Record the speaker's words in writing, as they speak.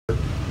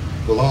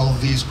with all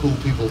of these cool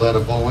people that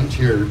have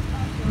volunteered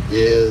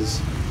is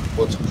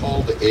what's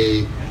called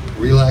a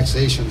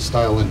relaxation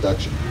style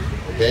induction,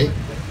 okay?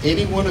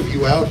 Any one of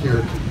you out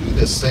here can do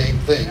the same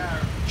thing.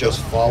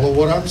 Just follow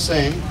what I'm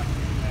saying,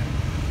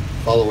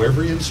 follow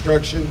every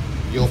instruction,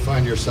 you'll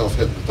find yourself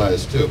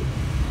hypnotized too.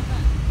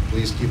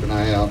 Please keep an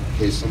eye out in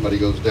case somebody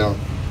goes down.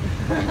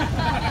 All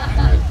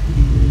right.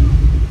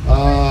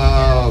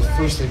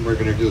 First thing we're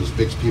gonna do is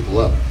fix people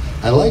up.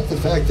 I like the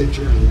fact that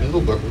you're in the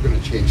middle, but we're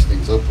gonna change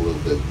things up a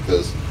little bit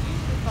because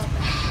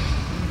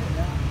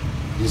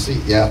you see,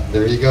 yeah,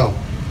 there you go.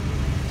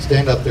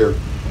 Stand up there,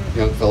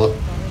 young fella.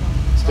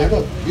 Stand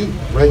up, you,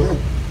 right here.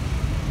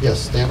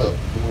 Yes, stand up,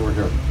 come over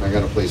here. I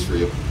got a place for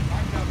you.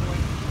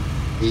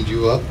 Need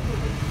you up.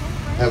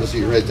 Have a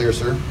seat right there,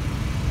 sir.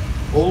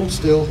 Hold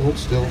still, hold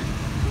still.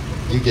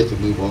 You get to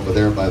move over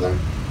there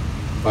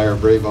by our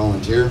brave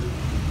volunteer.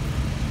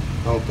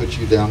 I'll put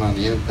you down on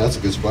the end. That's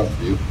a good spot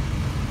for you.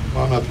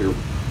 Come on up here.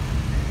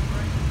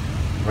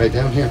 Right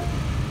down here.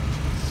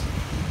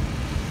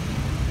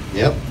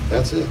 Yep,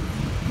 that's it.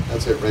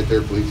 That's it right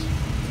there, please.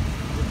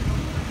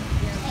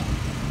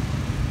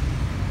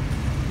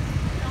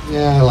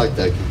 Yeah, I like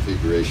that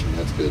configuration.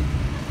 That's good.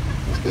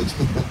 That's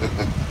good.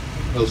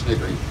 No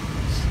snickering.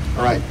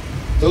 All right.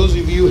 Those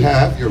of you who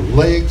have your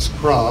legs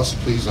crossed,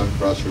 please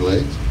uncross your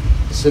legs.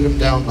 Sit them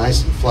down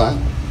nice and flat.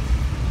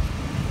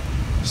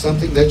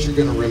 Something that you're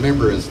going to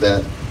remember is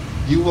that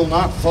you will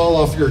not fall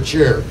off your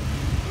chair.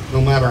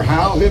 No matter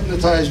how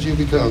hypnotized you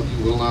become,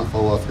 you will not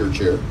fall off your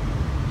chair.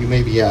 You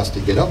may be asked to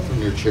get up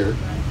from your chair,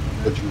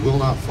 but you will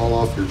not fall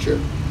off your chair.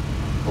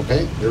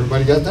 Okay?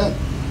 Everybody got that?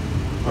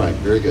 All right,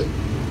 very good.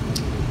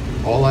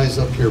 All eyes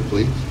up here,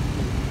 please.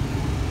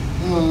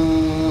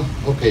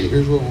 Okay,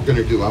 here's what we're going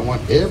to do. I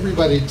want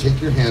everybody to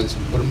take your hands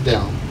and put them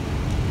down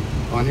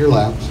on your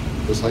laps,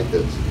 just like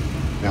this.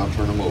 Now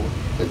turn them over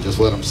and just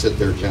let them sit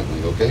there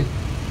gently, okay?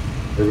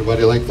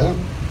 Everybody like that?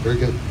 Very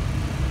good.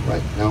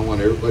 Right, now I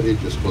want everybody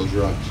to just close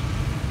your eyes.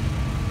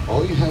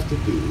 All you have to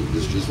do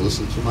is just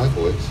listen to my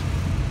voice.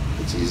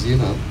 It's easy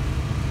enough.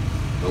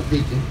 No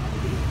peeking.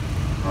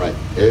 All right,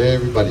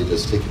 everybody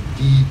just take a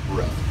deep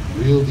breath,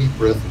 real deep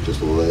breath, and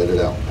just let it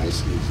out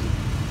nice and easy.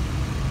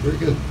 Very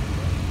good.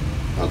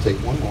 Now take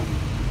one more.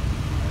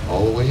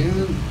 All the way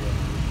in,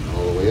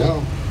 all the way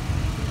out.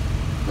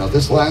 Now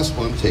this last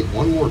one, take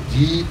one more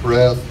deep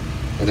breath,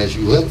 and as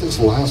you let this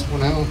last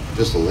one out,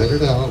 just let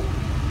it out,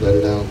 let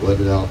it out, let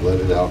it out, let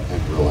it out,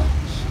 and relax.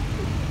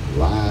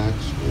 Relax,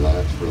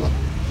 relax, relax.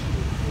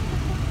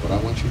 What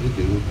I want you to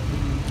do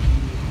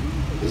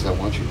is I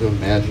want you to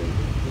imagine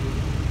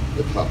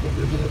the top of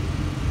your head.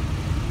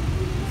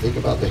 Think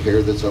about the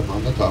hair that's up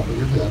on the top of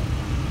your head,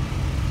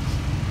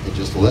 and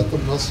just let the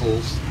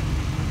muscles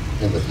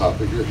in the top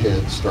of your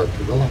head start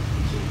to relax.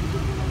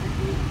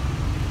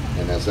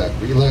 And as that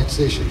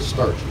relaxation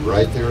starts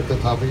right there at the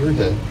top of your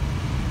head,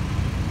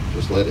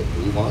 just let it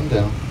move on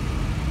down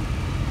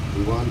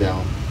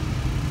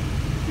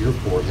to your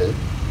forehead,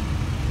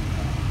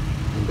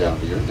 and down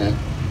to your neck.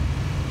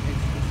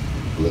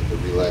 Let the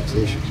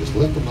relaxation, just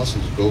let the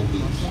muscles go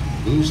loose.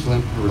 Loose,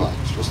 limp, and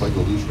relax, just like a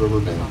loose rubber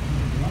band.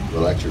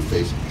 Relax your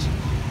face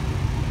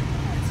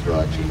muscles.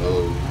 Relax your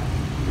nose,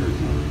 your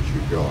ears,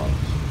 your jaws.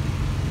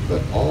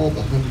 Let all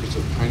the hundreds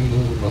of tiny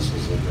little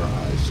muscles in your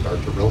eyes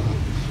start to relax.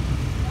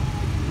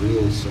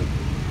 Real simple.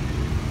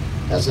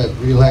 As that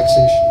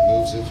relaxation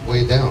moves its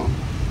way down,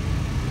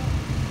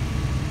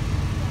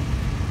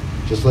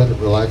 just let it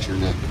relax your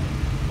neck,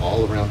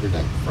 all around your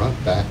neck, front,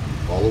 back,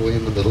 all the way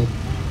in the middle,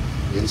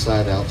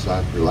 inside,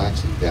 outside,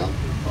 relaxing down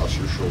across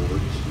your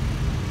shoulders.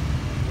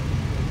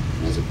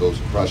 And as it goes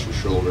across your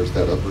shoulders,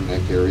 that upper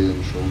neck area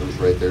and shoulders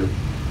right there,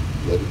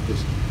 let it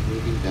just keep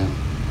moving down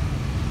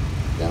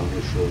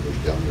your shoulders,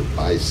 down your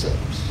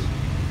biceps.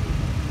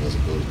 As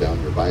it goes down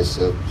your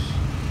biceps,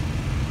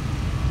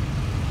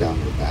 down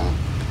your back,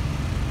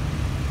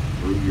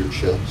 through your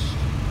chest,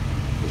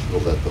 just will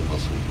let the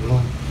muscles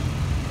relax.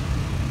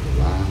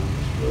 Relax,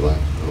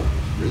 relax, relax,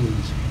 really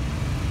easy.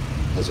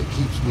 As it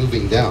keeps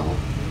moving down,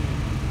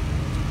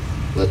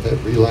 let that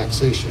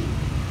relaxation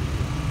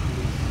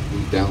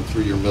move down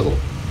through your middle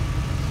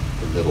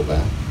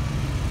back,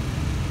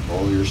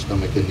 all your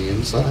stomach and the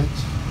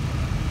insides,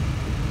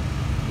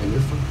 and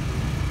your front,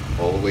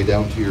 all the way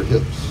down to your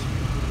hips.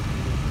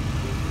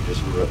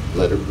 Just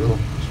let it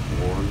relax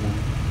more and more.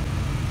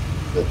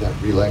 Let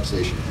that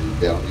relaxation move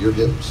down to your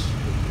hips,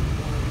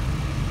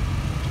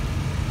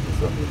 and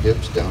from your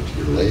hips down to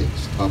your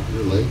legs, top of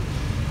your legs.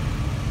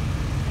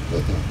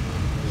 Let that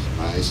just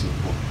nice and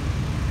warm.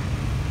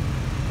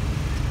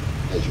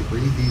 As you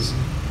breathe easy,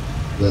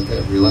 let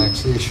that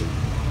relaxation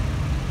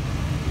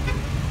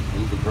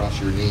move across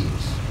your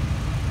knees.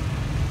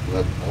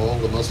 Let all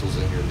the muscles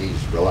in your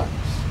knees relax.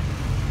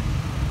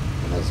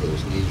 And as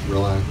those knees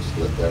relax,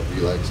 let that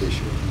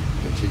relaxation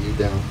continue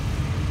down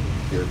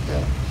to your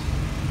calves.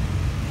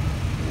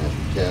 And as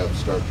your calves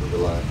start to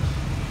relax,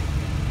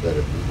 let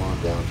it move on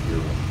down to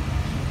your ankles.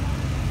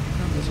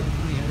 And as it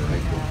moves your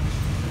ankles,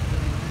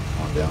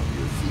 on down to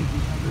your feet,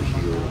 your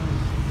heels,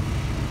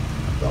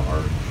 the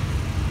arch,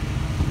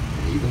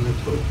 and even the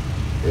toe,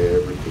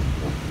 everything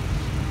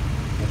relaxes.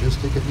 Now just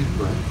take a deep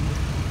breath.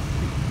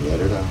 Let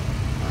it out,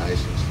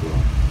 nice and slow.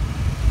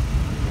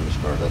 You're going to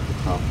start at the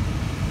top.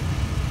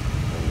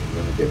 And you're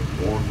going to get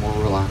more and more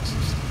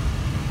relaxed.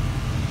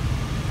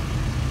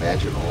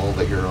 Imagine all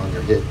the hair on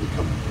your head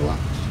becoming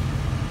relaxed.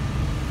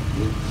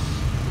 Loose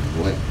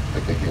and limp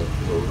like a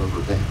handful of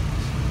rubber bands.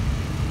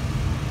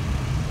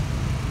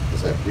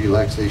 As that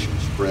relaxation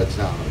spreads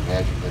out,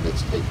 imagine that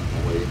it's taking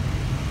away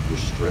your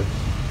stress,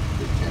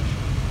 your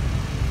tension,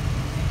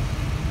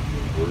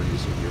 your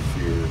worries and your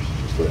fears.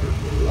 Just let it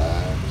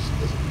relax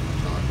as it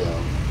moves on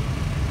down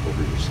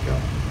over your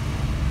scalp,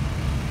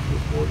 your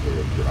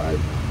forehead, your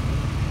eyebrow,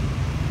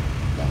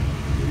 down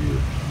to your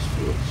ears. Just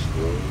feel it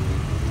slowly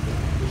moving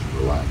down, just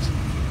relaxing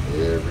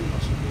every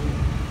muscle.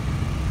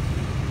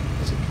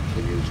 As it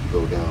continues to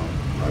go down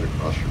right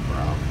across your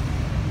brow,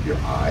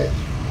 your eyes.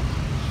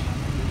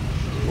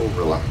 So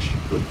relaxed you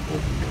couldn't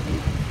open your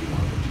mouth if you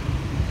wanted to.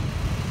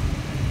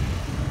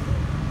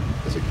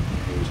 As it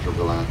continues to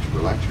relax,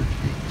 relax your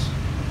cheeks.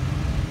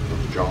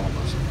 Those jaw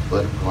muscles,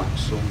 let it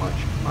relax so much.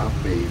 Your mouth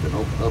may even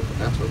open up, and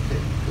that's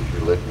okay, because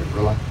you're letting it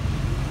relax.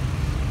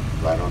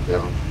 Right on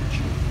down to your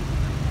chin,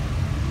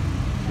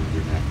 through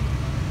your neck,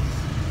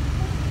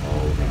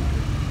 all around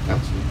you.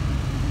 That's it.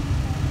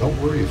 Don't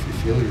worry if you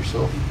feel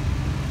yourself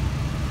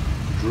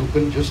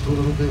drooping just a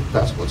little bit.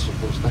 That's what's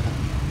supposed to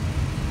happen.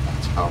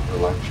 That's how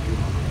relaxed you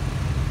are.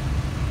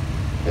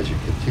 As you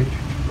continue to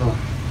relax,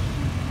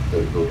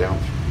 let it go down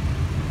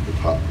through the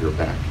top of your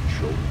back and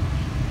shoulders.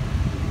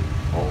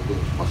 All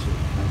those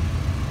muscles down.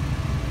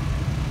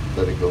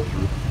 Let it go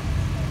through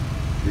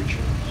your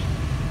chest,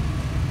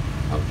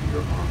 out to your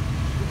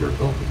arms, your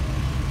elbows,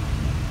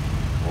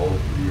 all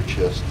through your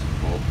chest,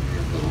 all through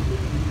your middle,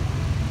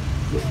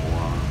 your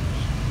forearms,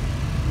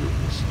 your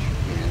wrists, your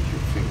hands,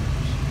 your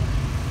fingers.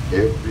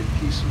 Every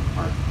piece of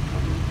part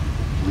becoming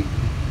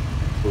completely,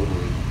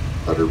 totally,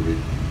 utterly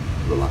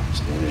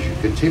relaxed. And as you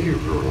continue to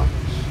relax,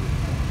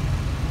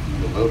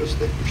 you'll notice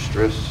that your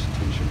stress,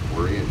 tension,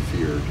 worry, and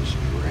fear just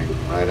drain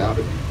right out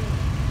of you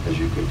as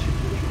you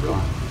continue to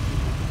relax.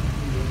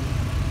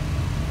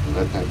 And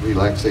let that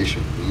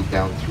relaxation move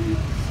down through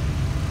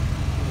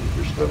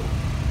your stomach,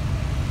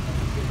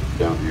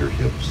 down to your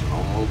hips, and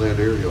all that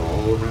area,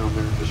 all around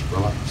there. Just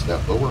relax.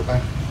 That lower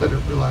back, let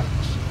it relax.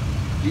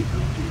 Deeper,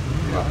 deeper,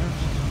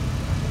 relaxed.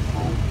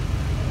 Home.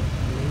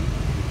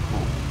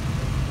 Home.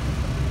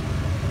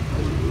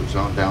 As it moves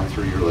on down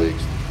through your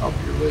legs, the top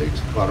of your legs,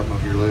 the bottom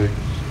of your legs,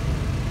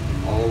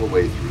 all the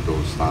way through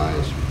those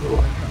thighs,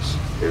 relax.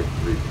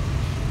 Every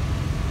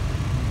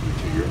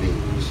to your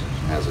knees.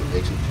 As it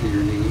makes it to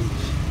your knees,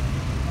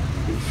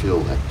 you can feel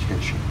that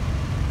tension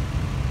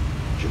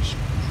just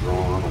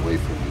drawn away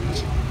from you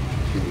as it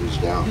continues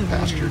down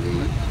past your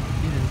knees,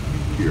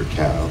 to your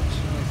calves,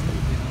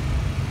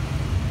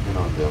 and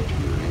on down to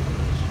your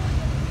ankles.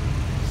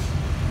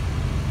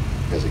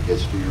 As it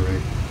gets to your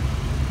ankles,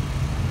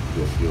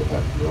 you'll feel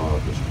that draw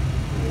just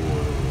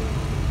more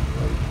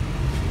right through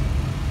your feet.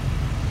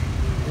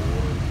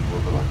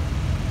 More relaxed.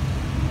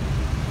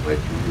 Right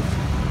through your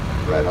feet,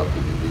 right out the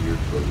end of your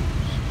toes.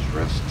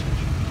 Stress,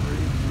 tension,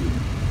 worry, fear.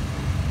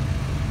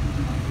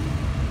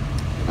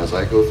 And as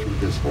I go through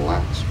this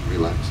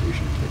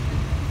relaxation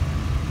technique,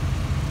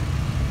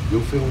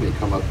 you'll feel me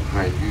come up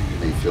behind you. You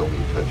may feel me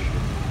touch you.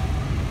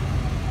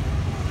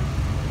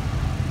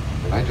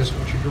 And I just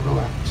want you to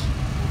relax.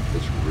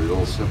 It's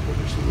real simple.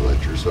 Just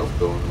let yourself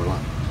go and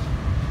relax.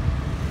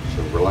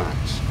 So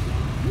relax.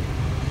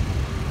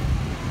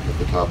 At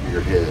the top of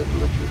your head,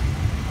 let your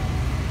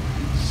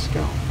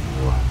scalp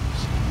relax.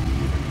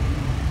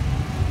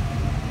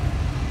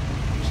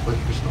 Just let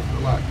yourself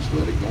relax.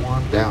 Let it go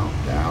on down,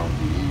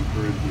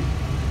 deeper and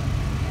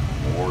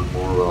deeper. More and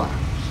more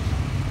relaxed.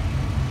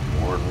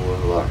 More and more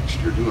relaxed.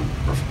 You're doing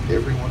perfect.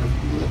 Every one of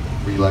you, let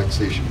the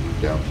relaxation move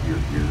down to your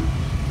ears,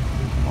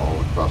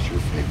 all across your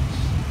face.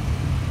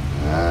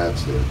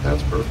 That's it.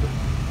 That's perfect.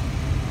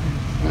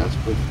 That's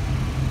perfect.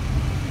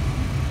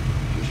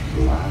 Just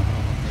relax,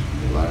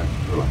 relax,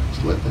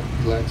 relax. Let that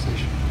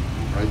relaxation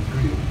move right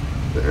through you.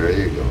 There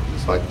you go.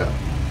 Just like that.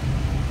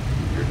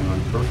 You're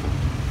doing perfect.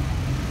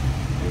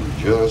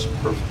 You're just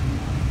perfect.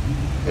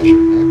 As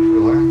your neck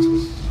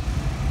relaxes,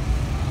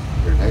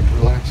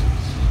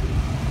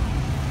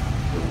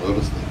 you'll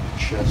notice that your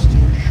chest and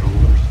your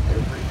shoulders,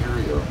 every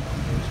area around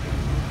you is going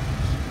to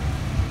relax.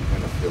 You're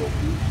going to feel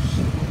loose,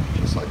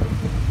 just like a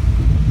foot.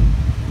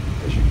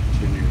 As you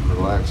continue to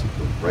relax, it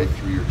goes right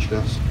through your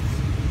chest,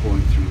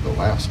 going through the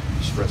last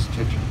stress,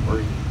 tension,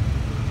 worry,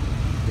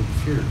 and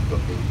fear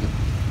of being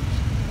hypnotized.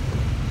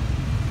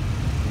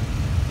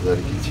 Let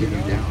it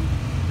continue down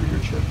through your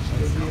chest.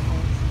 As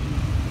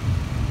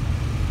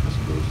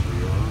it goes through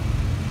your arm.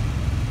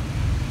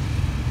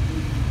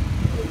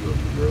 Let it go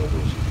through your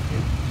elbows and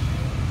hands.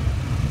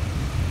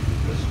 Your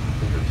wrists and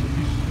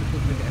fingertips.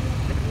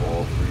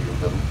 All through your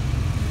middle.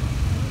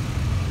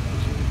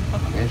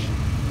 Imagine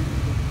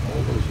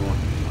all those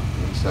organs on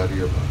the inside of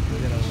your body.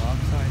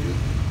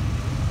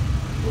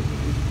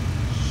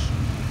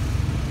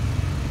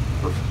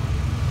 Perfect.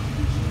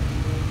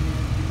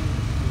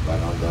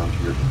 down to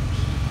your hips.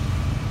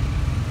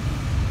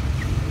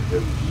 Through your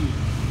hips.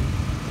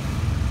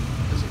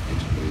 As it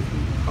makes its way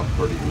through the top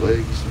part of your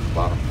legs and the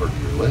bottom part of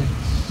your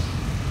legs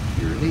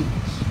to your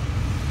knees.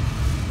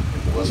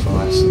 And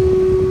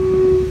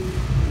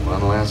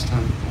one last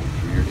time, going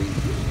through your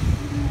knees,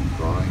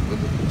 drawing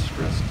with it and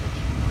stress tension.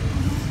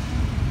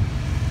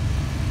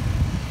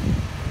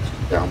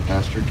 Down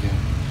past your calves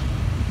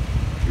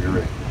to your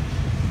ankles.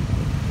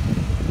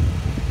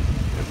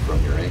 And from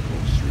your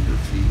ankles through your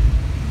feet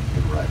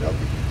and right up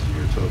against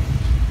your toes.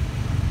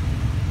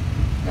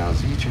 Now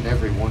as each and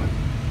every one of you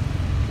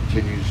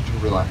continues to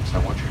relax, I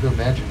want you to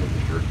imagine that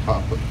you're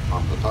on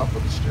the top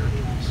of the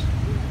staircase.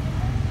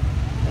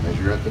 And as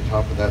you're at the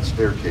top of that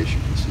staircase, you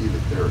can see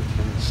that there are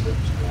 10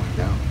 steps going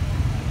down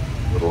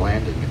with a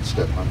landing at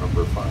step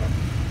number 5.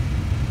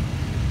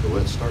 So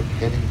let's start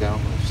heading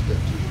down those steps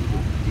as you go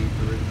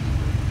deeper and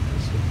deeper into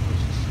this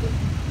hypnosis step.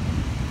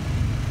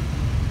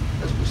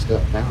 As we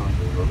step down,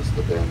 you'll notice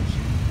the bends,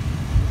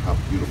 how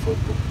beautiful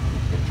the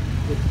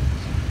intricate it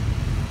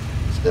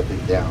is.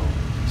 Stepping down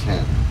to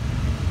 10.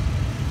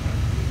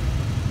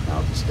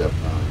 Now to step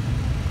 9.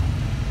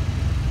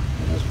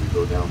 And as we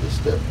go down to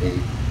step 8,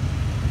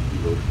 we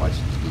go twice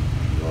as deep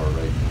as you are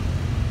right now.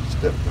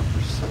 Step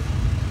number 7.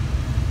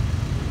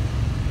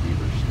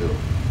 Deeper still.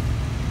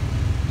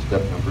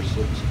 Step number 6,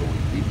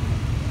 going deeper.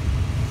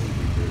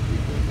 Deeper,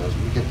 deeper. And as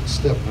we get to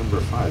step number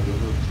 5, you'll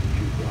notice that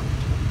you've gone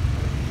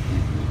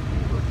deeper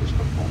for just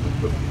a moment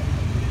with me.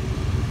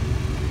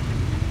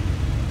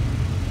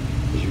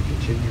 As you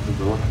continue to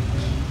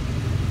relax,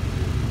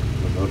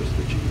 you'll notice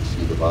that you can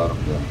see the bottom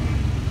down.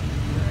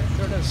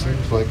 It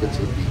seems like it's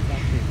a beach.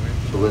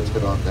 So let's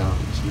head on down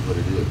and see what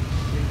it is.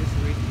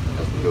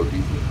 As we go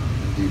deeper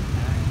and deeper,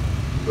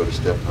 we go to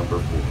step number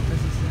 4.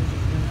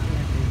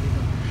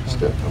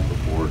 Step number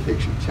 4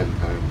 takes you 10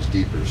 times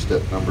deeper.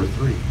 Step number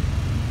 3,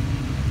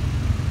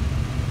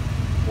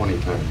 20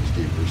 times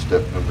deeper.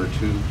 Step number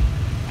 2,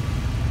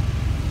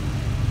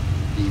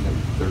 even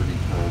 30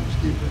 times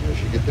deeper. And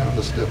as you get down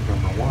to step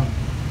number 1,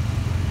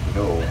 you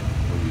know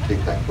when you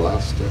take that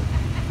last step,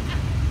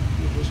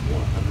 you're just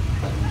 100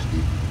 times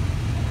deeper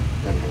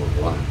and more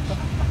relaxed.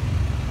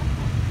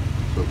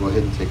 So go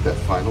ahead and take that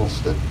final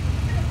step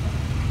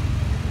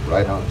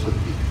right onto the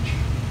beach.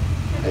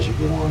 As you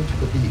go on to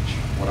the beach,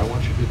 what I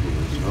want you to do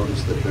is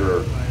notice that there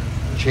are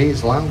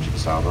chaise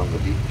lounges out on the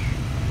beach.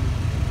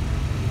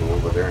 Go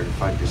over there and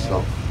find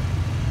yourself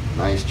a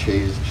nice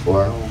chaise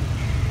lounge.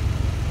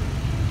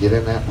 Get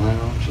in that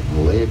lounge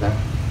and lay back,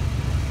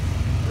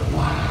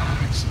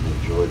 relax, and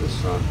enjoy the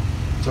sun.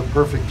 It's a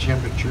perfect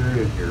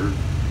temperature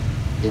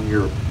in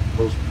your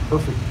most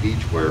perfect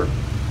beach wear.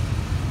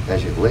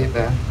 As you lay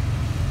back,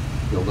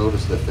 you'll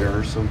notice that there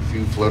are some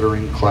few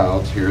fluttering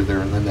clouds here,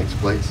 there, in the next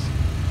place.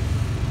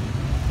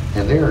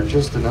 And they are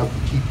just enough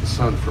to keep the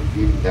sun from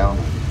beating down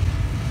on you.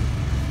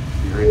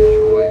 You're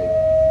enjoying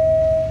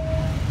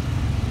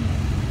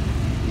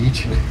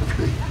each and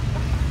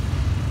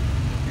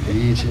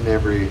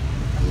every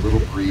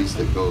little breeze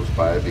that goes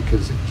by,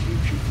 because it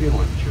keeps you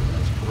feeling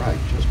just right,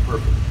 just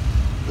perfect.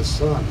 The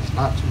sun is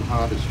not too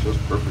hot, it's just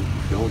perfect,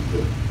 you're feeling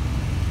good.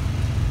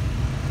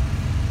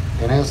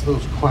 And as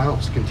those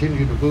clouds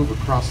continue to move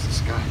across the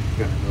sky,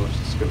 you're going to notice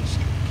it's going to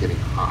start getting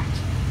hot.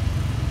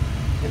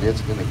 And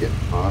it's going to get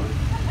hotter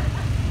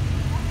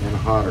and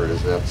hotter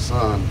as that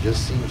sun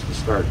just seems to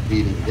start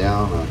beating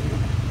down on you.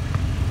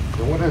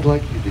 And what I'd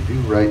like you to do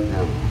right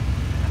now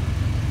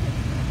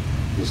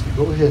is to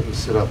go ahead and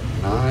sit up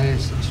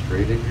nice and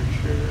straight in your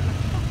chair.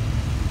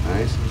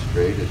 Nice and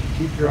straight. As you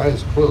keep your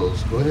eyes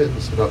closed, go ahead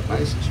and sit up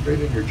nice and straight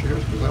in your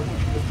chairs, because I want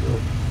you to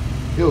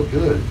feel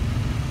good.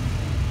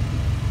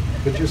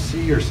 But just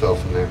see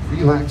yourself in that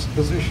relaxed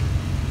position.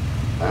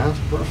 That's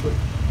perfect.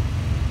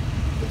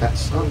 But that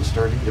sun's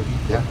starting to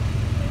beat down.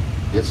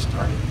 It's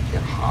starting to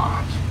get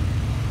hot.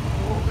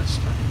 Oh, it's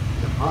starting to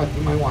get hot.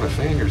 You might want to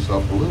fan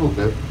yourself a little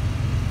bit,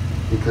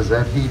 because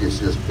that heat is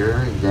just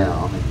bearing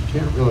down and you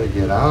can't really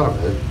get out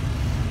of it.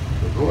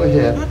 So go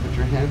ahead and put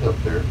your hand up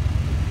there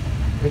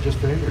and just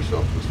fan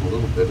yourself just a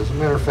little bit. As a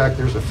matter of fact,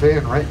 there's a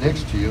fan right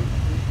next to you.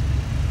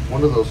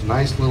 One of those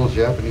nice little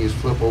Japanese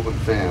flip open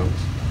fans.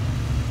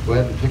 Go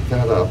ahead and pick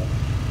that up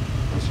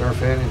and start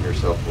fanning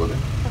yourself with it.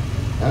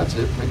 That's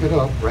it, pick it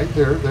up right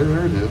there,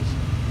 there it is.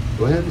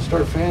 Go ahead and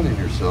start fanning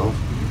yourself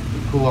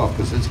and cool off,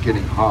 because it's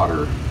getting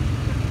hotter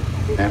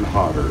and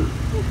hotter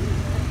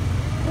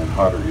and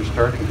hotter. You're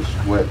starting to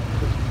sweat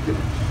because it's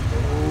getting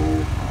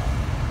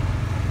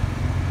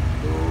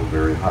so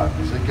very hot.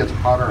 As it gets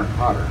hotter and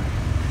hotter,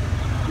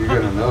 you're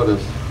going to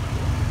notice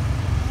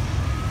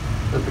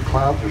that the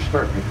clouds are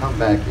starting to come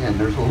back in.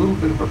 There's a little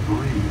bit of a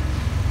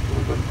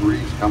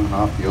breeze coming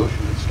off the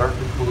ocean. It's starting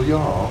to cool you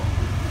off.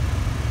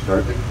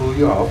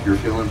 You're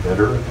feeling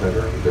better and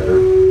better and better.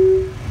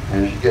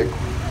 And as you get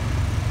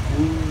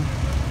cooler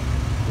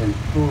and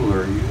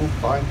cooler, you will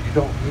find you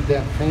don't need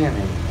that fan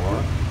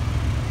anymore.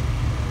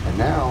 And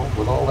now,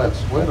 with all that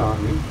sweat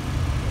on you,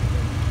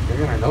 you're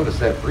going to notice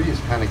that breeze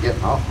kind of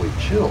getting awfully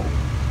chill.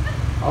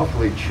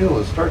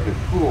 It's starting to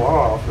cool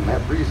off, and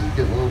that breeze is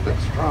getting a little bit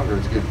stronger.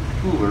 It's getting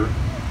cooler.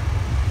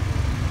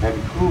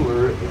 and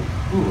cooler and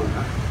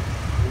cooler.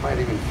 You might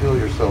even feel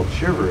yourself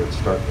shiver. It's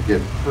starting to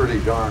get pretty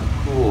darn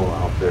cool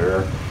out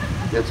there.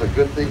 It's a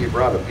good thing you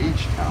brought a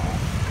beach towel.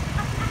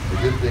 It's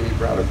a good thing you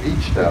brought a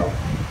beach towel.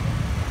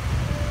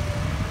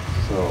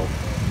 So,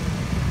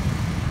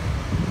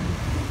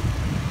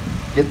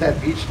 get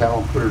that beach towel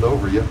and put it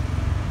over you.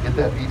 Get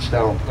that beach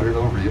towel and put it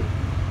over you.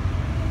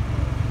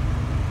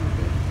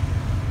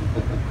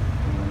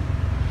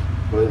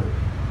 Put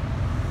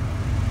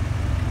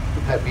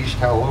that beach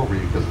towel over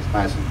you because it's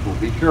nice and cool.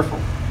 Be careful.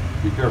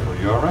 Be careful.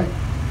 You all right?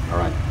 All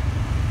right.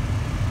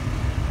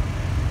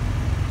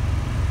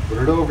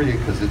 Put it over you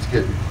because it's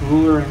getting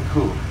cooler and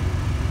cooler.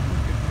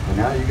 And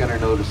now you're going to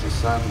notice the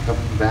sun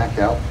coming back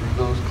out through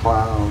those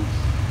clouds.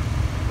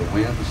 The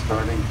wind is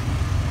starting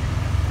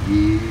to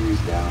ease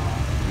down.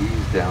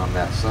 Ease down.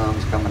 That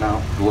sun's coming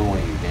out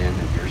glowing again,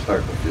 and you're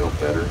starting to feel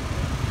better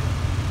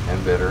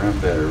and better and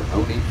better.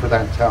 No need for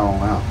that towel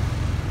now.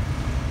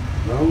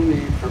 No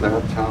need for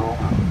that towel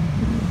now.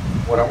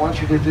 What I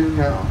want you to do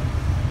now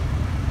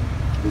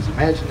is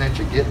imagine that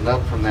you're getting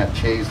up from that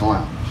chaise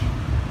lounge.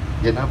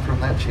 Getting up from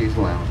that chaise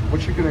lounge.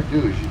 What you're going to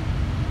do is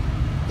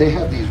they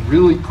have these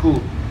really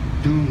cool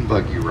dune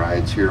buggy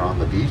rides here on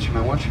the beach, and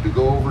I want you to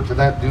go over to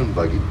that dune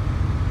buggy.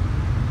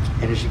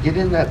 And as you get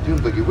in that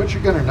dune buggy, what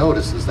you're going to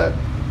notice is that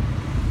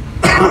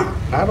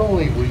not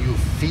only will you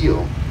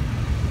feel,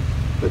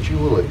 but you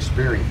will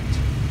experience.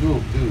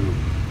 You'll do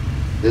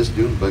this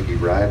dune buggy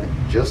ride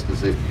just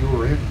as if you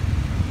were in.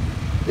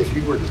 If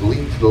you were to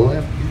lean to the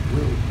left, you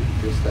will do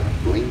just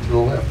that. Lean to the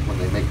left when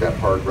they make that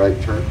hard right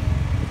turn,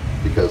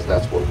 because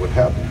that's what would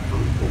happen for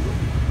people.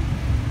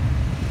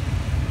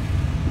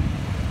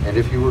 And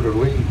if you were to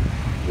lean,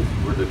 if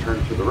you were to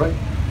turn to the right,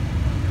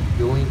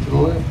 you'll lean to the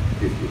left.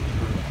 If you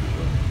turn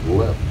to the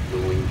left,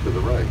 you'll lean to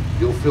the right.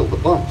 You'll feel the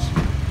bumps,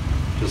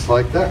 just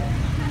like that.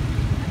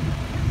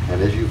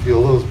 And as you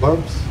feel those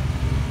bumps,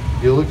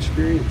 you'll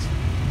experience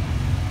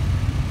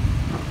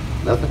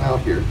nothing out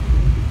here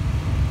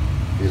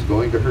is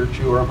going to hurt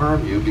you or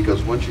harm you,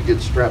 because once you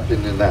get strapped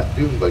into that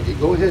dune buggy,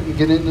 go ahead and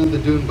get into the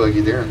dune buggy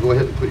there and go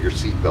ahead and put your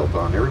seatbelt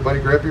on. Everybody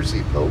grab your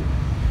seatbelt.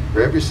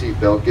 Grab your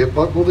seatbelt, get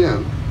buckled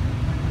in.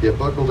 Get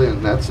buckled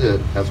in, that's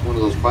it. That's one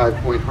of those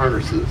 5-point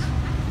harnesses.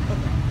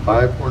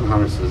 5-point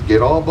harnesses.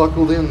 Get all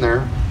buckled in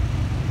there.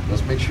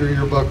 Let's make sure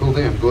you're buckled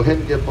in. Go ahead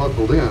and get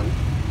buckled in.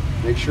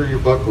 Make sure you're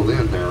buckled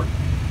in there.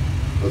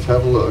 Let's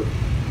have a look.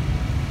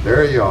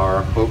 There you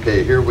are.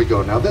 Okay, here we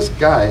go. Now this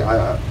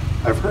guy,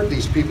 I've heard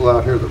these people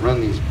out here that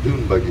run these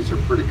dune buggies are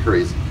pretty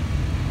crazy.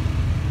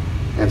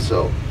 And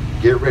so,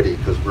 get ready,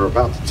 because we're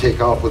about to take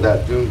off with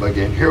that dune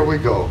buggy, and here we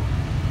go.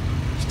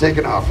 It's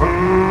taking off.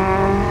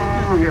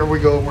 Here we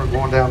go. We're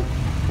going down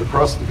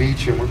across the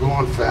beach, and we're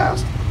going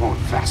fast. We're going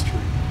faster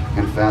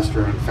and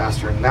faster and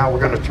faster. And now we're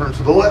going to turn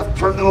to the left,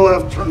 turn to the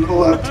left, turn to the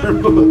left, turn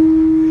to the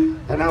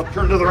left. And now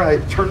turn to the right,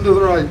 turn to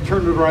the right,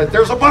 turn to the right.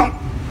 There's a bump.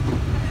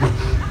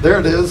 There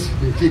it is.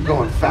 You keep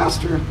going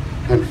faster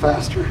and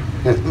faster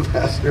and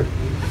faster.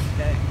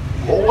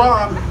 Hold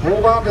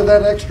on to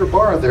that extra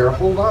bar there.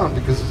 Hold on,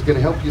 because it's going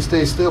to help you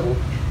stay stable.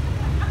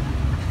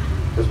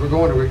 As we're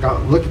going to,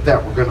 look at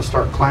that, we're going to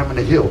start climbing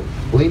a hill.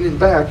 Leaning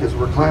back as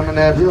we're climbing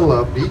that hill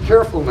up. Be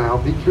careful now,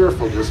 be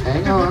careful, just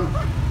hang on.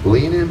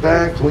 Leaning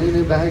back,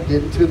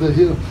 get into the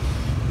hill.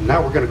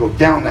 Now we're going to go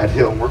down that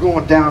hill, and we're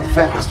going down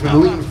fast. We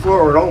lean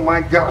forward, oh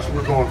my gosh,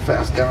 we're going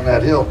fast down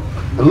that hill.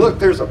 And look,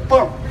 there's a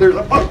bump,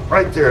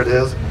 right there it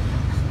is.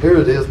 Here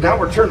it is. Now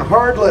we're turning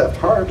hard left,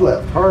 hard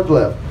left, hard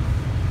left.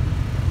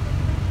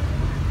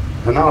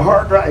 And now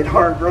hard right,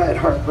 hard right,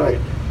 hard right.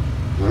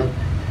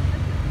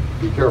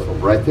 Be careful,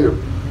 right there.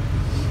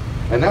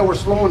 And now we're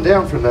slowing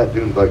down from that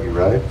dune buggy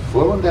ride.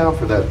 Slowing down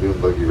for that dune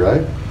buggy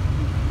ride.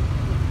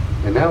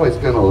 And now it's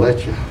going to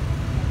let you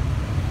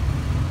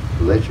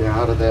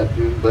out of that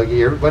dune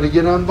buggy. Everybody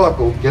get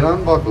unbuckled, get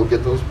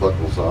those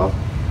buckles off.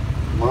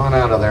 Come on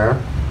out of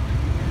there.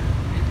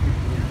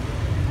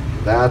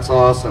 That's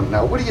awesome.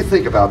 Now, what do you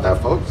think about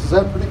that, folks? Is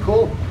that pretty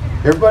cool?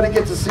 Everybody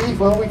get to see?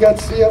 Well, we got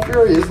to see up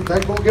here. Isn't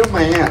that cool? Give them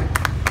a hand.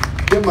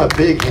 Give them a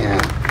big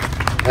hand.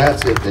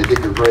 That's it. They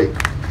did great.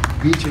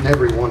 Each and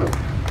every one of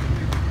them.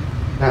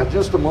 Now, in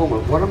just a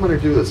moment, what I'm going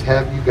to do is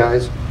have you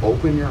guys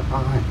open your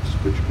eyes,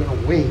 but you're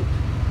going to wait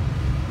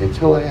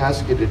until I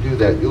ask you to do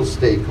that. You'll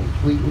stay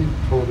completely,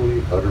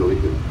 totally, utterly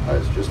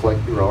hypnotized, just like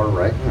you are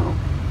right now.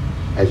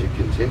 As you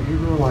continue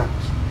to relax,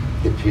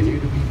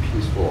 continue to be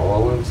peaceful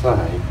all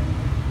inside,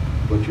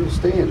 but you'll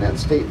stay in that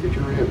state that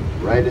you're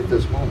in right at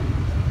this moment.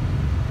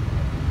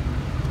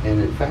 And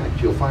in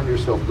fact, you'll find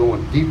yourself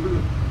going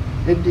deeper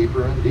and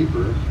deeper and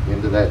deeper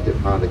into that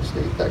hypnotic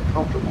state, that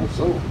comfortable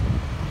zone.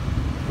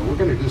 And we're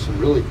going to do some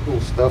really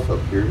cool stuff up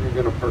here. You're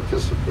going to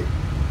participate.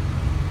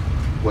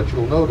 What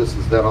you'll notice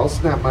is that I'll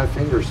snap my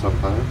fingers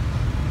sometime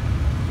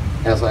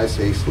as I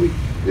say sleep.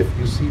 If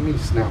you see me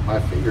snap my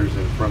fingers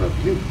in front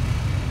of you,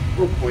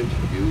 we'll point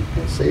to you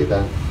and say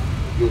that.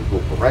 You'll go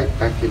right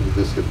back into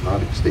this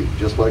hypnotic state,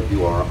 just like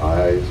you are,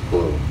 eyes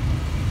closed.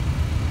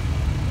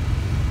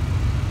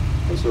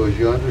 And so as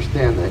you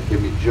understand that,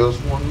 give me just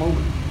one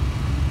moment,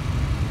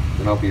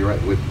 and I'll be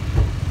right with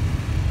you.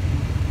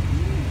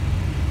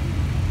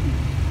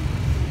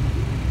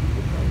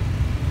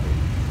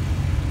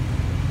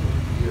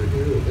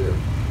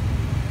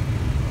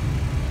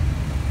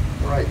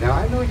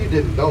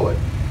 didn't know it,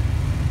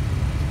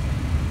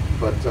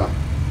 but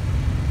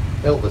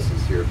Elvis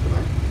is here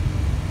tonight.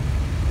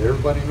 Did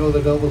everybody know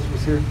that Elvis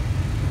was here?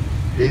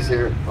 He's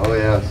here. Oh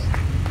yes,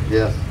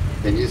 yes.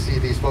 And you see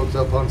these folks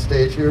up on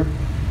stage here?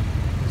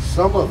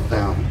 Some of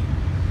them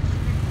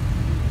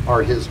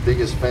are his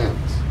biggest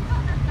fans.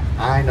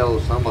 I know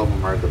some of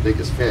them are the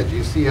biggest fans.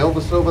 You see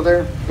Elvis over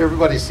there?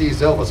 Everybody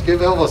sees Elvis.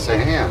 Give Elvis a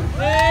hand.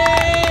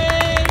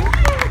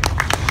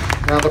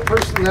 Now the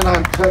person that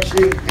I'm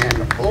touching,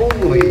 and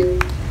only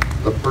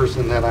the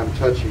person that I'm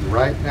touching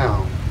right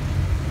now,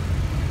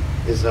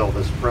 is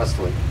Elvis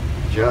Presley.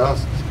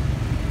 Just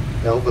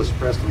Elvis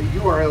Presley.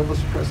 You are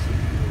Elvis Presley.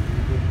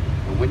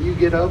 And when you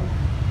get up,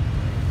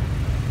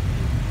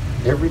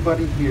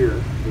 everybody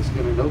here is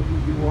going to know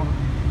who you are.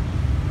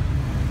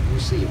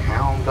 You've seen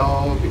Hound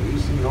Dog, and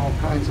you've seen all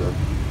kinds of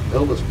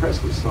Elvis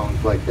Presley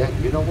songs like that.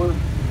 And you know what?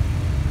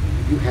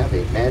 You have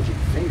a magic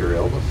finger,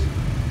 Elvis.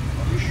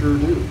 You sure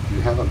do.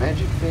 You have a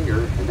magic finger,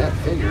 and that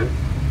finger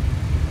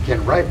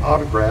can write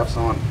autographs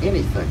on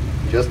anything,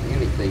 just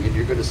anything. And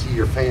you're going to see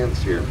your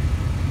fans here.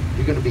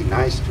 You're going to be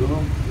nice to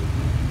them.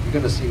 You're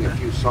going to sing a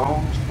few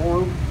songs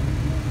for them.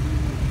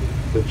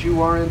 But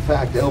you are, in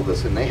fact,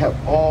 Elvis, and they have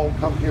all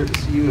come here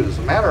to see you. As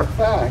a matter of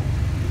fact,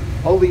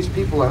 all these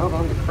people out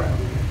on the crowd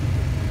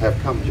have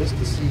come just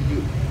to see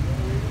you.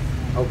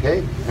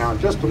 Okay? Now, in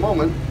just a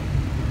moment,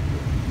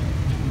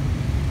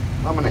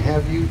 I'm going to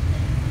have you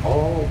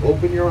all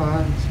open your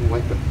eyes and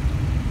wake up.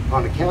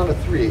 On the count of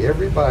 3,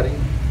 everybody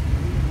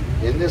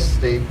in this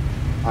state,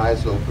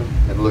 eyes open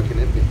and looking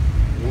at me.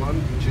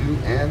 1, 2,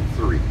 and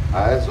 3.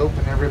 Eyes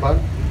open,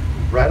 everybody.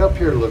 Right up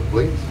here, look,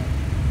 please.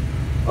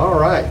 All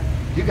right.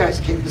 You guys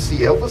came to see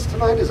Elvis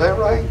tonight, is that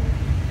right?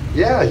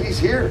 Yeah, he's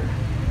here.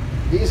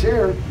 He's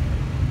here.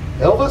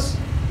 Elvis,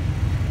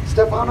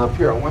 step on up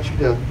here. I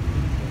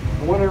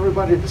want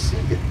everybody to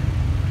see you.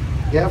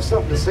 You have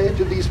something to say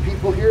to these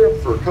people here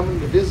for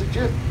coming to visit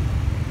you?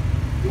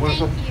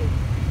 Thank you.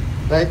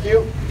 Thank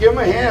you. Give him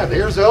a hand.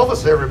 Here's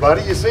Elvis,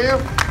 everybody. You see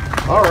him?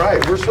 All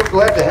right. We're so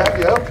glad to have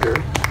you up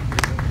here.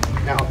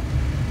 Now,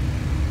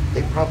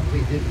 they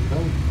probably didn't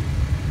know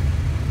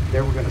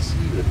they were going to see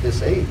you at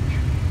this age.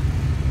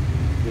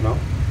 You know?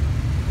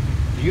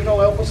 Do you know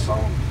Elvis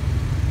songs?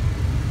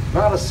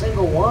 Not a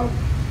single one?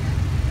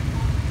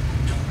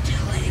 Don't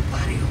tell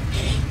anybody,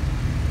 okay?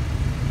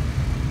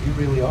 You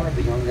really are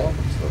the young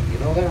Elvis, though. You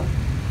know that?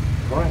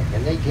 All right.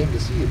 And they came to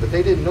see you, but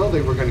they didn't know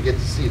they were going to get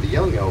to see the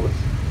young Elvis.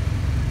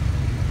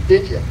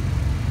 Did you?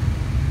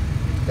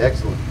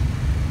 Excellent.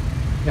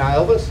 Now,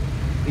 Elvis,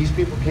 these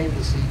people came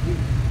to see you.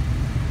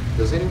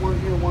 Does anyone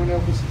here want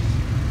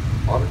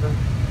Elvis's autograph?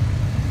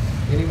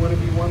 Any one of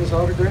you want his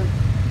autograph?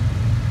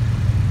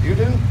 You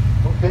do?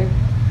 Okay.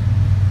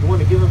 You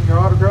want to give them your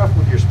autograph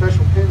with your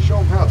special pen? Show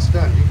them how it's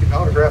done. You can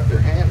autograph their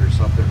hand or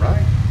something,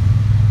 right?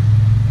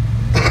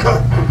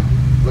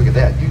 Look at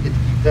that. You get to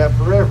keep that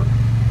forever.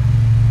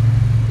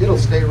 It'll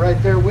stay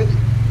right there with you.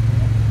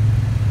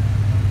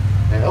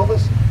 Now,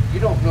 Elvis,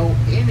 you don't know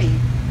any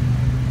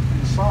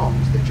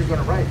songs that you're going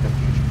to write in the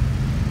future.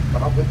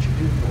 But I'll bet you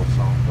do know a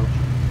song, don't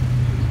you?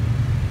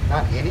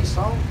 Not any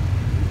song?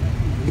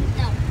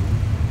 No.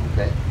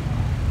 Okay.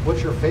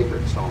 What's your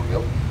favorite song,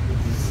 Elvis?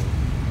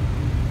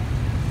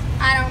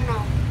 I don't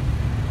know.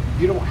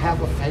 You don't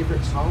have a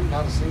favorite song?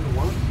 Not a single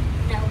one?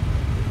 No.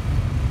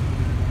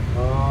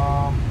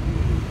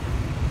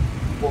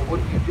 Well, what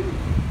do you do?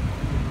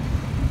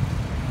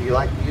 Do you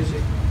like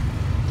music?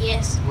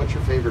 Yes. What's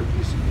your favorite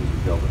piece of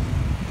music, Elvis?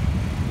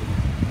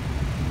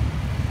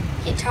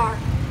 Guitar.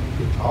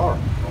 Guitar,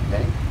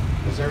 okay.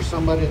 Is there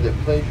somebody that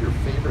plays your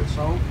favorite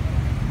song?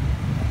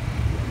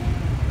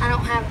 I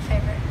don't have a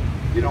favorite.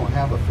 You don't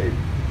have a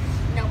favorite?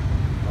 No.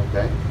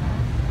 Okay.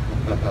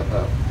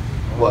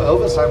 Well,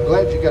 Elvis, I'm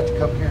glad you got to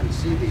come here and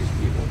see these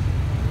people.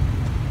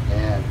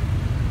 And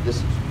this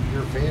is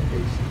your fan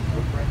base.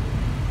 Look right here.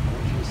 I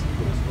want you to see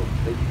those folks.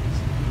 They can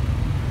see.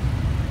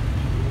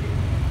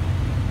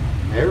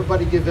 Now,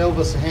 everybody give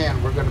Elvis a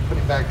hand. We're going to put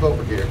him back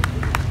over here.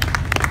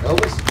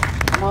 Elvis,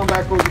 come on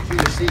back over to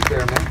your seat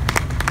there, man.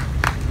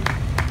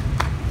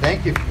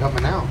 Thank you for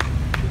coming out.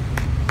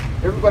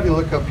 Everybody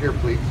look up here,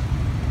 please.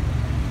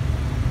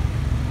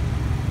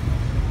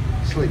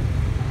 Sleep.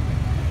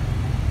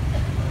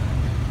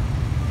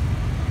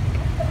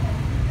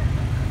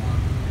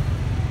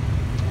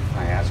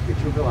 I ask you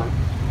to relax.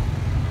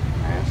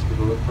 I ask you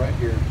to look right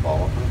here and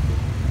follow my feet.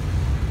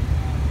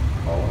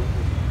 Follow my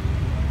feet.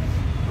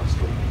 Now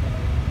sleep.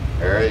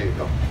 There you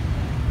go.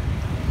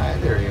 Hi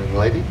there, young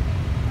lady. You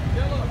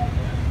got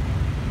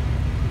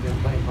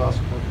anything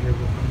possible here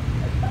with me?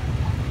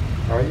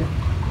 Are you?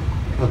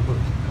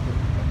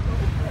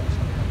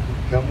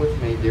 Come with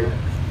me, dear.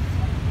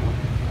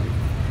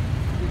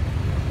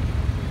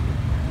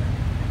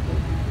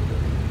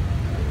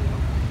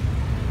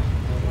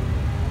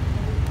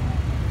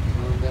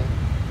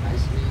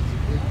 Nice and easy,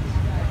 please.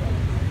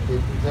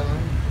 Take your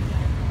time.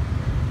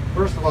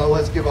 First of all,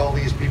 let's give all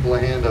these people a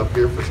hand up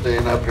here for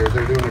staying up here.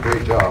 They're doing a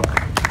great job.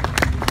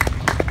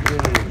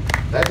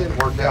 That didn't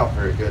work out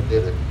very good,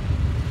 did it?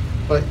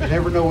 But you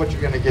never know what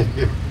you're going to get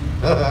here.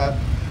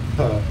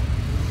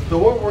 So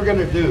what we're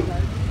gonna do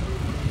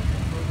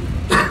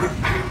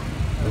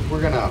is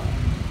we're gonna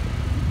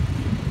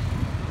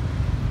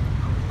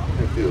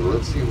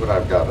let's see what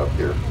I've got up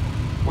here.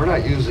 We're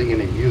not using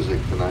any music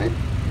tonight.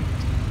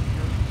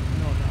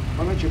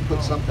 Why don't you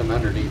put something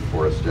underneath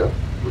for us, Jeff?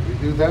 Would you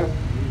do that?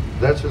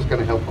 That's just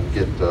gonna help them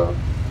get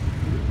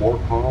more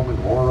calm and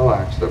more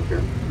relaxed up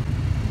here.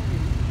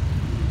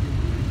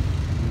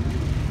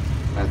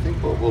 And I think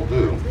what we'll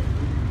do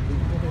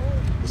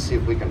is see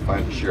if we can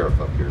find a sheriff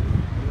up here.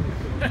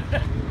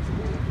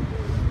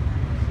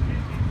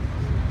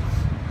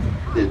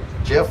 Did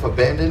Jeff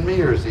abandon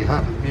me, or is he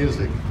hunting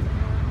music?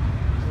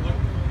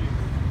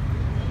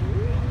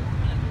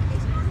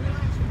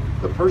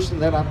 The person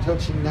that I'm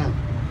touching now,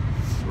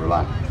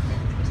 relax.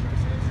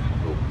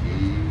 Go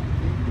deep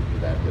into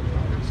that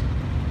hypnotist.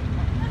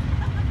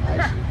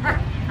 Nice and calm.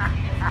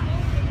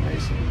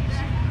 Nice and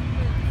easy.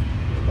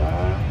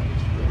 Relax,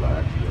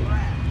 relax,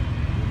 relax.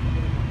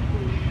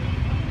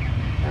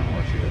 Now I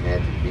want you to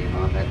imagine being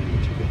on that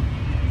beach again.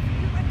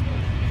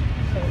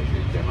 As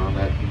you've been on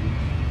that beach,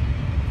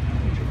 I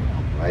want you to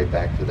come right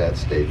back to that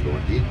state,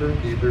 going deeper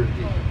and deeper and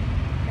deeper,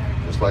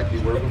 just like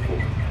you were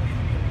before.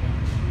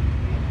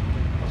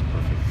 That's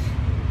perfect.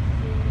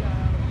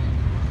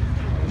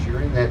 As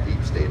you're in that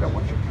deep state, I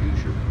want you to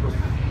use your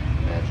perfect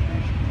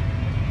imagination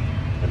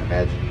and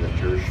imagine that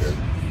you're a sheriff.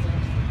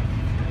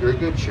 You're a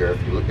good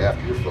sheriff. You look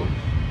after your folks.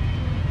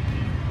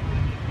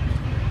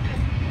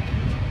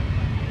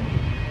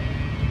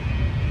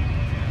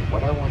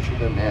 What I want you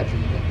to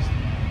imagine is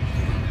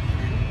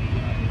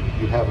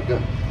you have a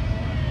gun.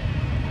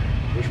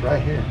 Just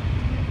right here.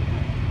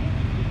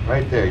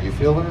 Right there. You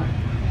feel that?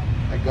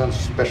 That gun's a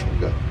special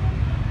gun.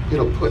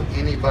 It'll put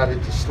anybody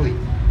to sleep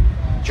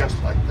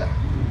just like that.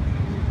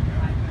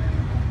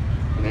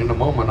 And in a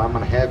moment, I'm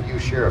going to have you,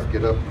 Sheriff,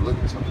 get up and look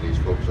at some of these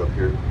folks up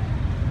here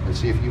and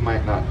see if you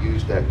might not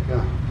use that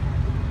gun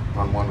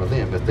on one of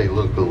them if they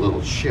look a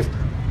little shifty.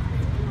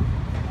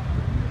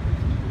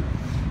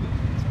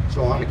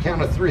 So on the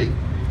count of 3,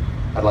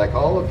 I'd like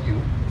all of you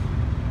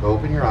to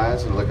open your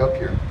eyes and look up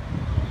here.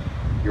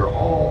 You're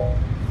all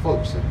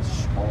folks in a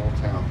small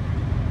town.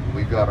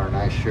 We've got our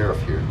nice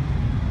sheriff here.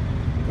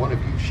 One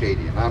of you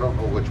shady, and I don't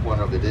know which one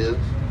of it is.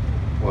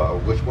 Well,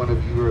 which one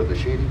of you are the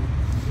shady?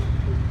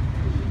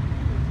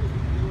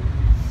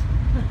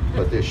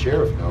 But this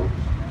sheriff knows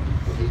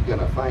that he's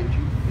gonna find you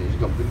and he's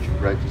gonna put you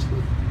right to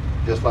sleep.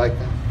 Just like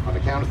that. On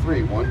the count of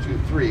 3, 1, 2,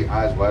 3,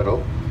 eyes wide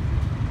open.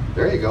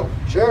 There you go.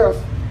 Sheriff.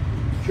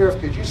 Sheriff,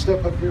 could you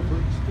step up here,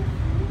 please?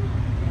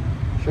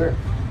 Sheriff,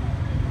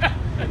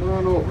 come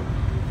on over.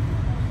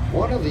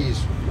 One of these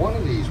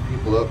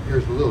people up here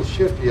is a little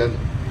shifty, and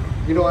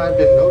you know, I've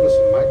been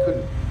noticing them. I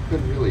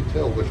couldn't really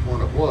tell which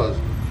one it was.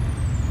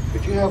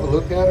 Could you have a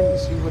look at him and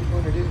see which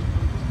one it is?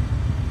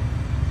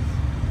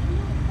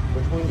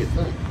 Which one do you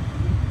think?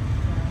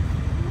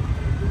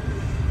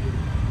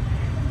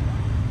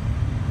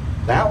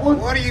 That one?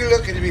 What are you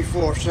looking at me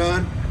for,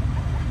 son?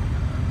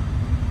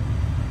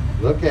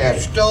 Look at You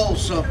it. stole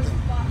something.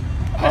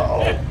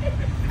 Uh-oh.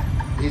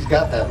 He's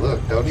got that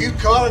look, don't he? You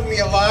calling me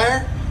a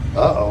liar?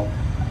 Uh-oh.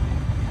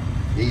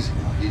 Easy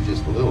now. He's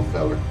just a little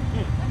feller.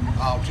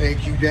 I'll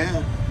take you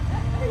down.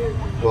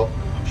 Well,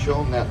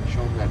 show him that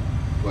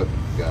weapon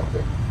you got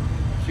there.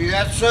 See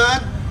that,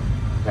 son?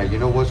 Now, you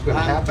know what's going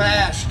to I'm happen?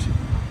 fast.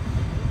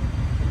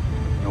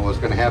 You know what's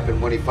going to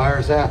happen when he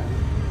fires that?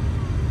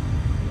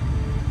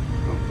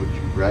 He's going to put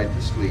you right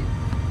to sleep.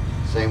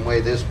 Same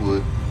way this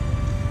would.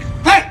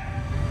 Hey!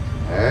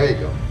 There you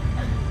go.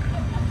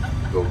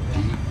 Go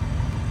deep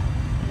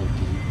and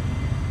deep.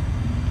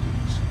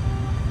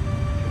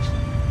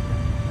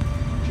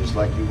 Just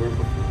like you were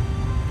before.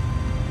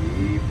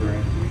 Deeper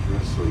and deeper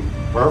asleep.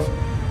 Perfect.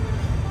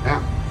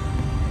 Now,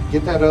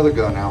 get that other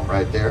gun out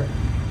right there.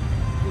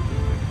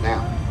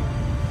 Now,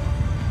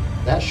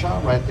 that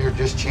shot right there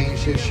just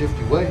changed his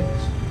shifty ways.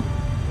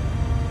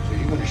 So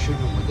you're going to shoot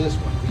him with this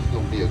one. He's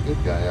going to be a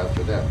good guy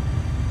after that.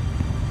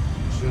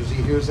 As soon as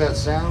he hears that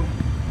sound,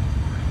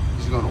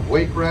 he's going to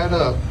wake right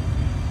up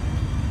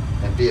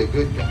and be a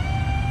good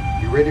guy.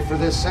 You ready for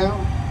this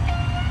sound?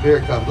 Here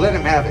it comes. Let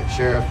him have it,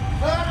 Sheriff.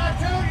 Son, I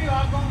told you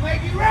I was going to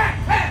make you right.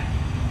 Hey!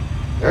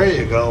 There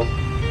you go.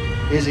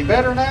 Is he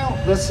better now?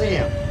 Let's see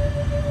him.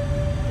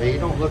 Hey, you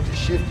don't look as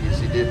shifty as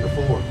he did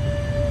before.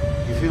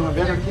 You feeling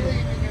better, kid?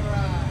 Gleam in your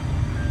eye.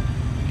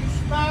 You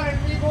smile at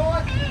me,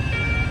 boy?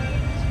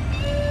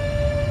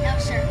 No,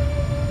 sir.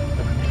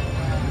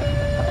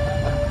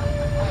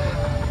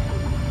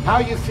 How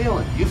you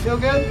feeling? You feel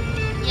good?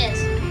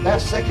 Yes.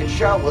 That second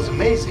shot was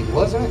amazing,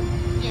 wasn't it?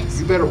 Yes.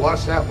 You better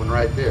watch that one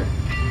right there.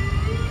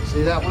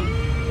 See that one?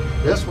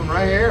 This one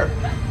right here.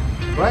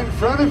 Right in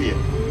front of you.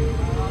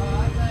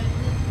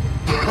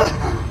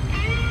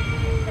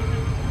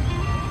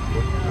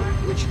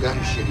 Which gun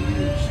should he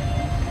use?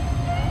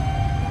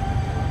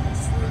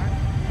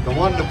 The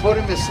one to put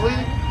him to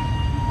sleep?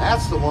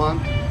 That's the one.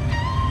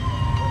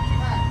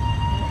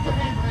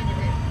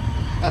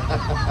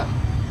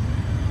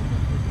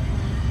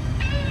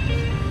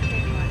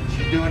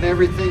 She's doing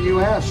everything you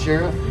asked,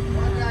 Sheriff.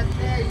 What did I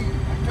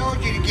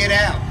told you to get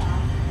out.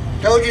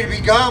 Told you to be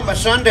gone by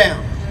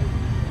sundown.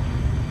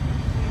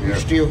 You're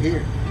still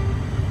here.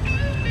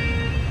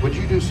 Would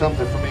you do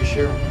something for me,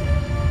 Sheriff?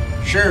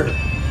 Sure.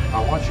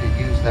 I want you to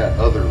use that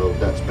other load,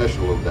 that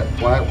special load, that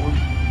quiet one.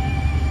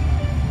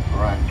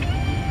 All right.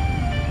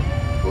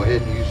 Go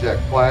ahead and use that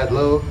quiet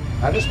load.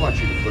 I just want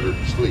you to put her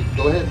to sleep.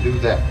 Go ahead and do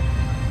that.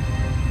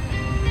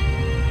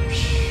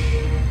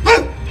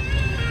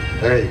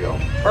 There you go.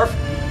 Perfect.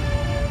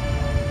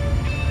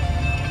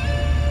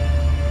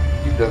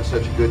 You've done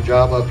such a good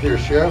job up here,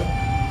 Sheriff.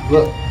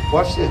 Look,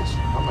 watch this.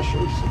 I'm going to show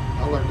you something.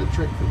 I learned a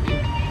trick from you.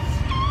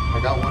 I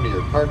got one of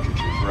your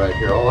cartridges right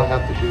here. All I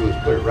have to do is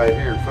put it right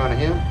here in front of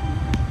him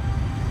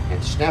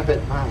and snap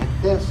it like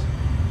this.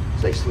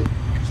 Say, sleep,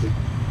 sleep.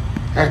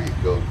 There you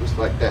go, just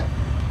like that.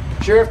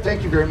 Sheriff,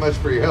 thank you very much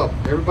for your help.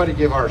 Everybody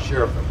give our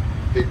sheriff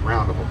a big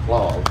round of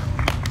applause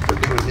for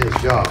doing his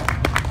job.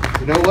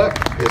 You know what?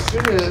 As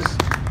soon as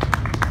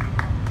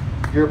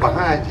your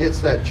behind hits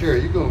that chair,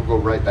 you're going to go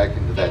right back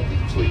into that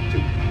deep sleep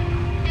too.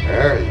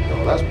 There you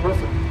go. That's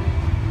perfect.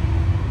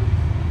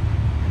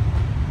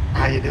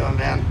 How you doing,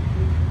 man?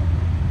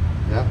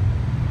 Yeah.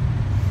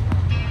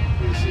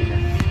 What do you see here?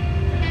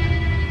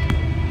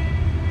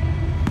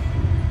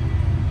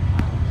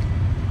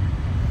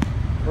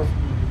 Perfect.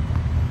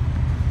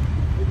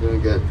 You're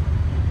doing good.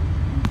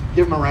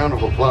 Give him a round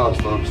of applause,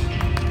 folks.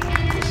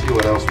 Let's see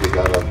what else we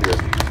got up here.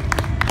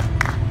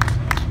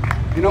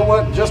 You know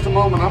what? In just a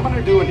moment, I'm going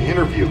to do an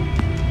interview.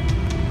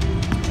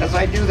 As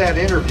I do that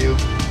interview,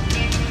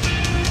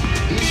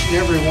 each and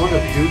every one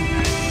of you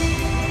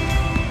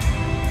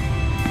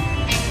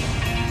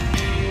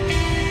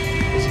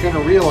is going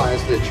to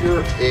realize that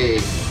you're a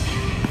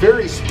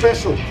very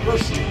special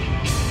person,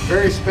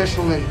 very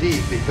special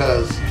indeed,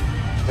 because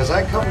as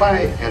I come by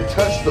and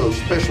touch those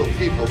special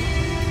people,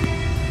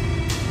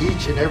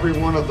 each and every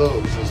one of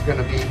those is going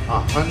to be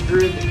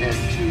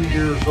 102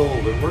 years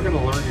old, and we're going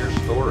to learn your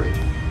story.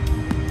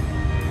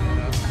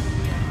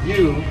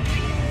 You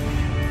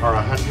are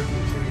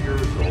 102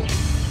 years old.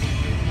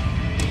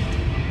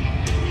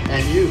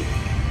 And you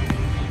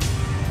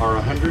are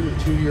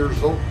 102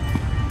 years old.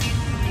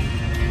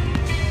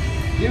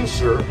 You,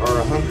 sir, are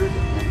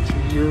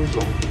 102 years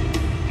old.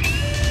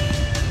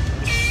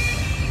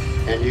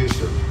 And you,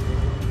 sir,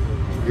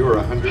 you are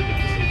 102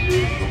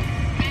 years old.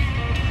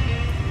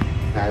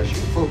 Now, as you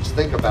folks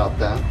think about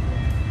that,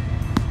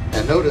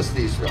 and notice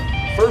these,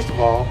 first of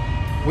all,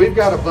 we've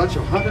got a bunch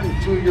of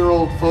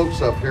 102-year-old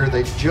folks up here.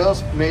 They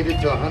just made it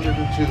to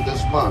 102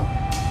 this month.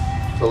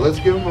 So let's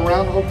give them a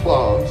round of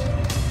applause.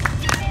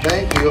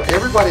 Thank you.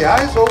 Everybody,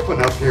 eyes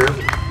open up here.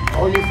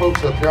 All you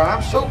folks up here,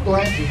 I'm so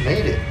glad you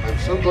made it. I'm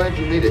so glad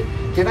you made it.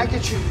 Can I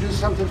get you to do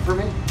something for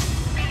me?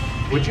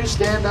 Would you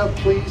stand up,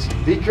 please?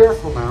 Be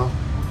careful now.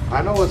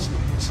 I know it's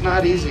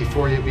not easy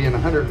for you being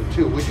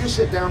 102. Would you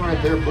sit down right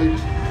there,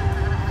 please?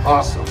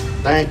 Awesome.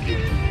 Thank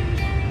you.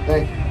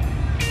 Thank you.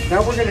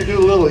 Now we're going to do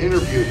a little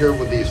interview here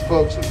with these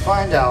folks and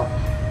find out.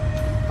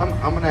 I'm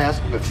going to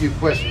ask them a few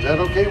questions. Is that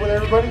okay with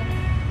everybody?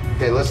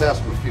 Okay, let's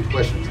ask them a few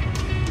questions.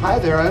 Hi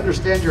there, I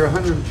understand you're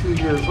 102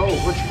 years old.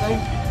 What's your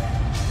name?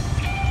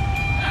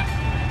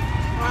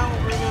 I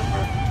don't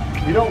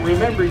remember. You don't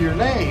remember your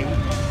name?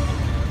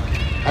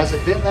 Has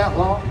it been that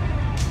long?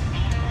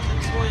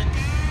 Since when?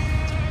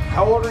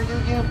 How old are you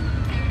again?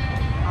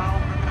 I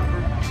don't remember.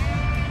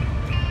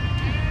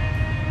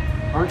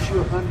 Aren't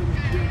you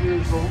 102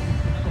 years old?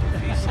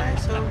 If you say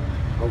so.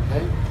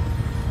 Okay.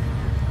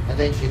 And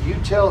then can you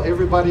tell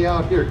everybody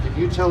out here, can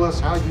you tell us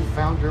how you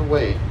found your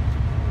way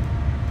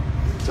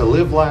to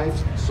live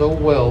life so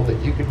well that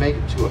you can make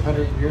it to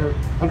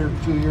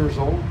 102 years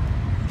old?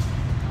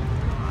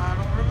 I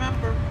don't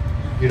remember.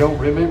 You don't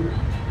remember?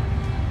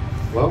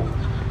 Well,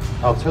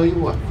 I'll tell you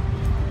what.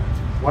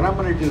 What I'm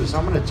going to do is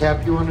I'm going to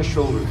tap you on the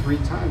shoulder 3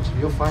 times and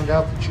you'll find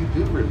out that you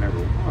do remember.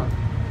 1,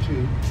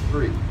 2,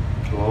 3.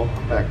 So I'll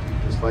come back to you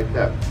just like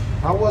that.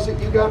 How was it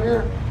you got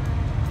here?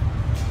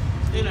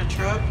 In a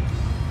truck.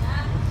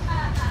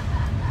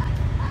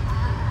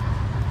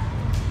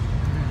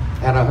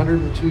 At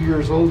 102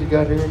 years old, you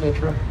got here in that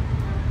truck?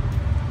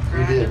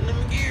 You did. Grinding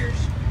them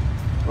gears.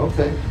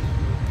 Okay.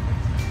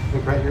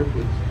 Look right here,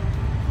 please.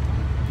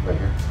 Right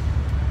here.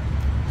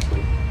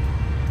 Please.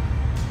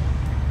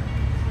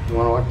 You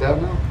want to walk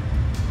down now?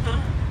 Huh?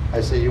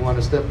 I say you want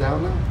to step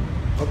down now?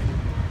 Okay.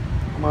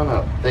 Come on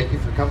up. Thank you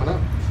for coming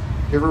up.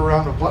 Give her a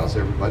round of applause,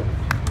 everybody.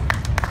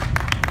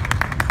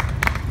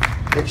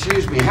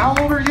 Excuse me, how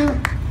old are you?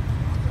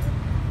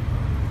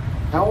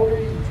 How old are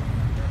you?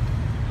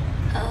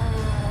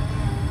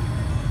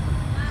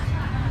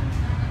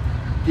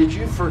 Did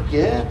you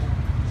forget?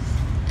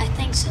 I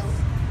think so.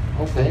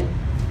 Okay.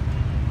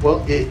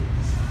 Well,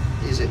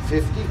 is it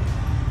 50?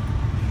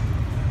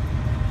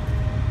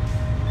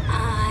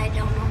 I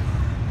don't know.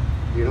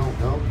 You don't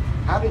know?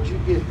 How did you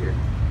get here?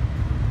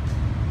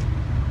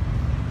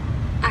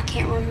 I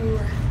can't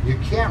remember. You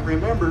can't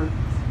remember?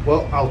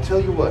 Well, I'll tell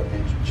you what,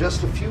 and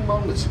just a few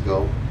moments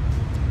ago,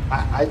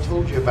 I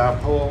told you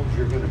about how old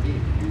you're going to be.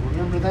 Do you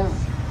remember that?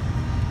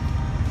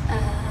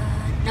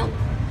 Nope.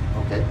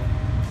 Okay.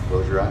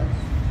 Close your eyes.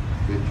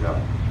 Good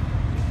job.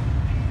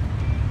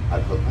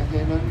 I put my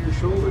hand on your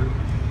shoulder.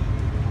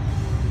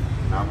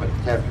 Now I'm going to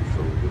tap your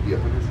shoulder. You'll be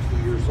 102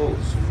 years old.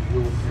 As soon as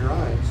you open your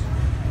eyes,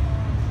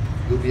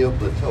 you'll be able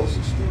to tell us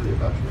a story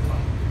about your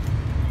life.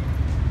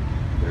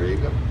 There you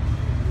go.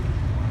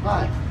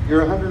 Hi,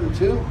 you're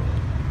 102?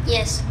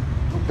 Yes.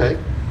 Okay.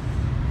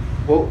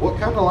 Well, what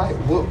kind of life,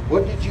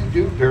 what did you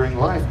do during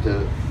life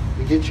to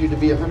get you to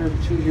be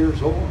 102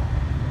 years old?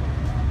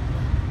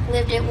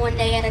 Lived it one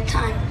day at a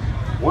time.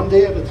 One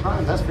day at a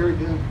time, that's very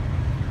good.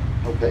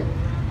 Okay.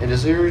 And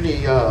is there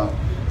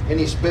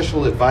any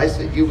special advice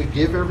that you would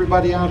give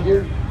everybody out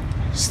here?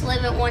 Just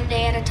live it one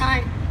day at a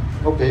time.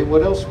 Okay,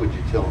 what else would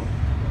you tell them?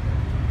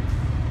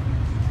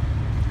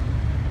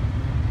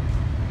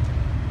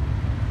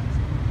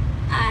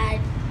 I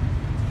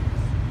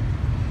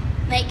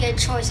make good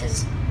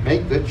choices.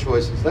 Make good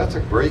choices. That's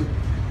a great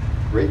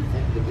thing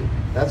to do.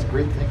 That's a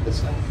great thing to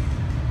say.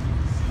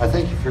 I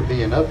thank you for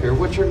being up here.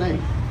 What's your name?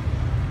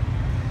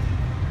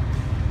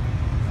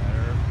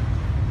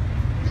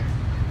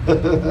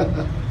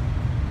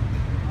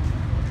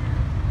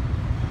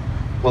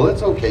 Well,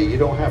 it's okay. You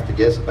don't have to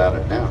guess about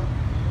it now.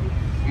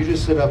 You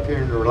just sit up here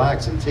and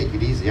relax and take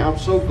it easy. I'm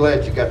so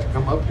glad you got to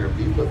come up here and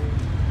be with me.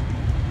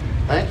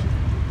 Thank you.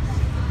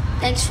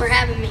 Thanks for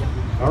having me.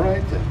 All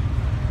right then.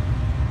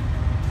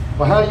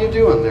 Well, how you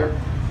doing there?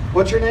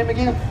 What's your name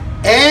again?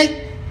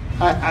 Ed,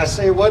 I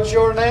say, what's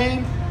your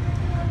name?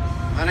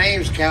 my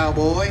name's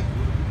Cowboy.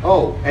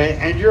 Oh,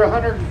 and you're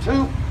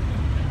 102?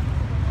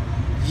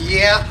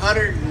 Yeah,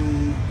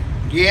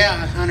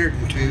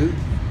 102.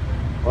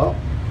 Well,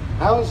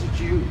 how is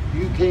it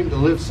you came to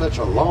live such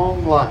a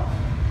long life?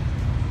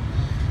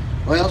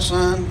 Well,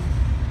 son,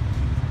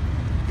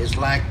 it's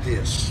like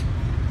this.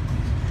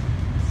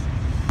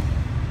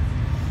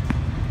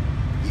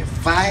 You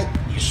fight,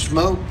 you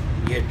smoke,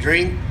 you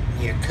drink,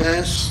 you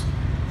cuss.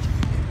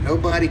 If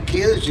nobody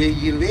kills you,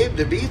 you live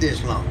to be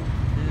this long.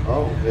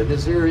 Oh, and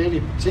is there any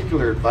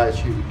particular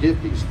advice you would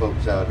give these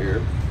folks out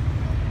here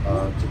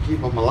to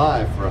keep them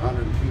alive for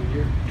 102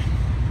 years?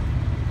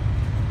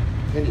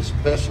 Any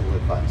special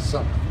advice,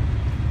 something?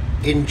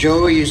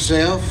 Enjoy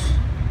yourself.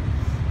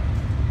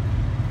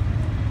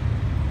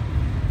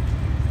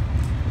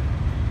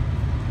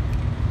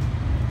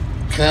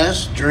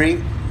 Cuss,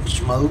 drink,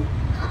 smoke.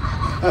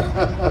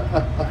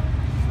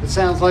 It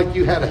sounds like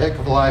you had a heck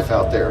of a life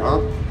out there, huh?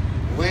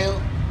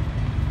 Well,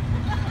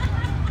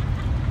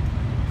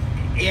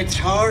 it's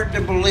hard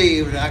to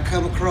believe that I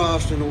come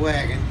across in a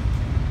wagon.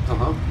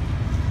 Uh-huh.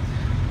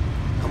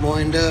 I'm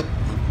gonna end up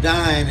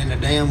dying in a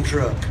damn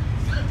truck.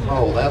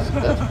 Oh, that's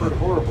pretty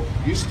horrible.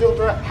 You still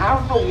drive? How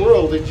in the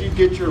world did you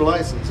get your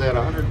license at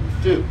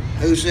 102?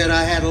 Who said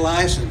I had a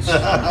license?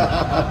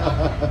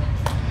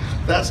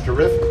 That's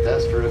terrific.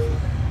 That's terrific.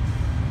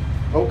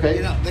 Okay.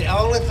 You know, the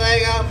only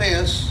thing I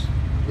miss,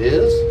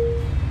 Is?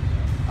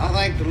 I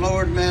think the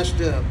Lord messed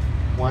up.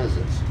 Why is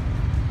this?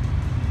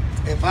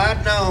 If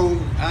I'd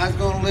known I was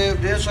gonna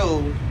live this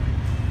old,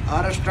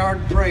 I'd have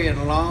started praying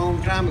a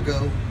long time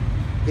ago.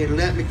 He'd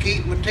let me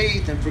keep my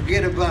teeth and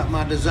forget about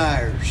my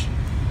desires.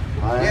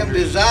 Them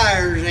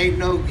desires ain't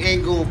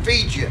gonna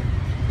feed you.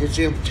 It's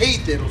them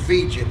teeth that'll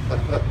feed you.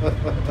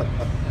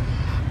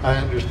 I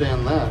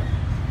understand that.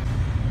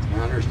 I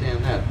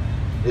understand that.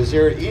 Is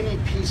there any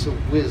piece of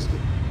wisdom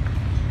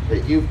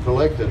that you've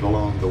collected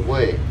along the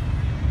way,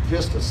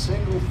 just a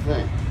single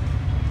thing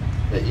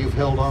that you've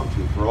held on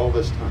to for all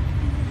this time?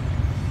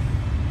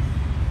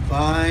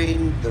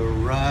 Find the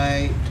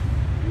right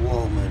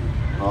woman.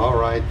 All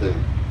right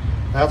then.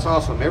 That's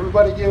awesome.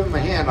 Everybody give him a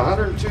hand.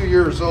 102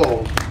 years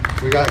old.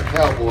 We got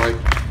Cowboy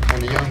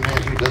and the young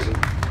man who doesn't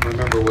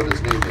remember what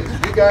his name is.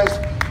 You guys,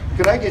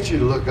 could I get you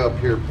to look up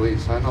here,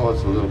 please? I know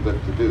it's a little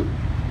bit to do.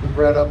 Look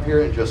right up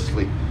here and just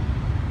sleep.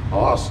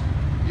 Awesome.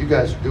 You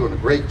guys are doing a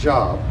great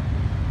job.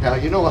 Now,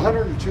 you know,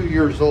 102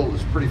 years old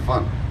is pretty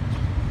fun,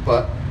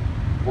 but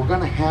we're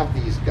going to have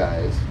these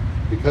guys,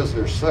 because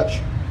they're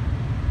such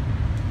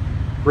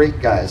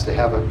great guys to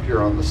have up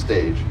here on the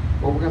stage.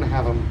 What we're going to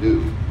have them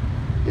do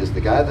is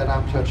the guy that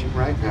I'm touching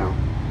right now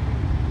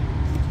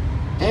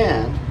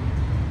and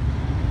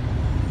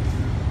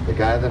the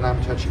guy that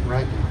I'm touching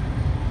right now.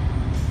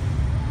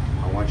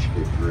 I want you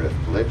to drift.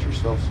 Let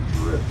yourselves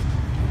drift.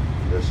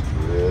 Just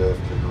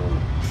drift and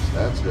relax.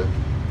 That's it.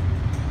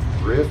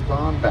 Drift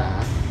on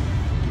back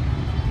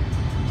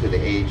to the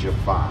age of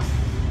 5.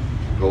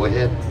 Go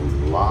ahead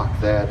and lock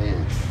that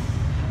in.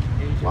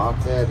 Lock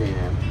that in.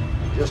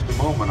 In just a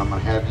moment, I'm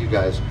going to have you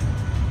guys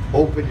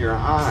open your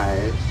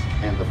eyes,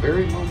 and the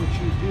very moment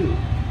you do,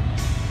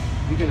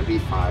 you're going to be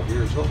 5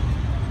 years old.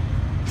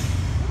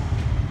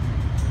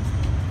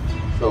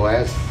 So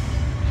as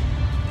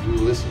you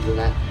listen to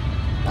that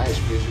nice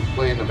music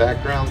play in the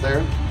background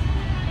there,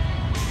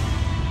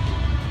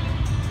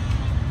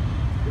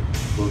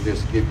 we'll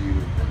just give you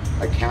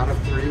a count of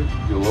 3.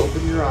 You'll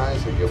open your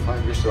eyes and you'll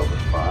find yourself at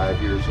 5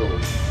 years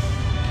old.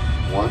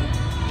 1,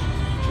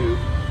 2,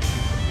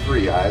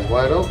 3. Eyes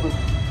wide open.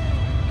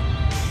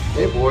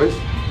 Hey, boys.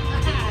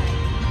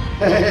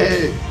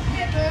 Hey.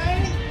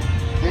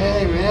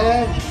 Hey,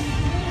 man.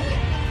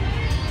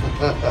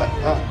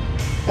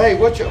 Hey,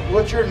 what's your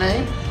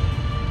name?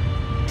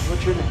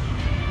 What's your name?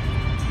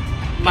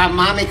 My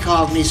mommy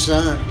called me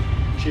son.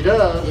 She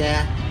does?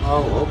 Yeah.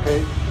 Oh,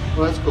 okay.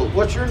 Well, that's cool.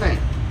 What's your name?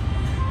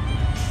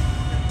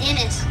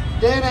 Dennis.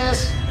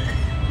 Dennis.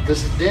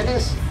 This is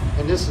Dennis,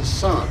 and this is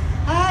Son.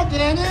 Hi,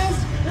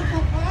 Dennis.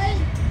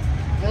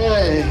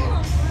 Hey.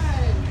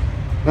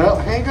 Well,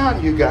 hang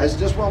on, you guys,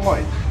 just one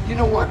moment. You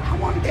know what? I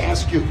wanted to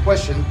ask you a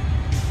question.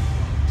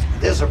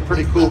 This is a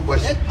pretty cool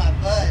question. That's my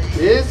buddy.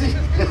 Is he?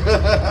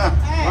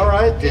 All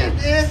right, then.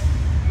 Dennis.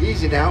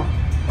 Easy now.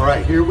 All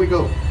right, here we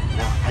go.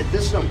 Now,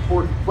 this is an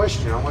important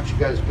question. I want you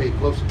guys to pay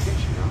close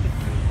attention now.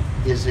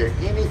 Is there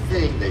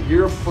anything that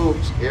your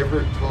folks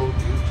ever told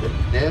you to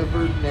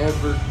never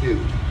do?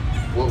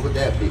 What would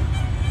that be?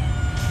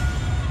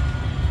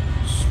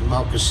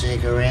 Smoke a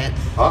cigarette.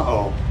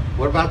 Uh-oh.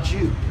 What about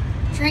you?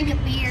 Drink a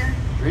beer.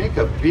 Drink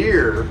a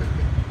beer?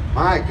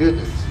 My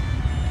goodness.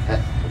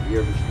 Have you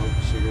ever smoked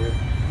a cigarette?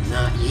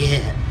 Not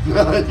yet.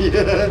 Not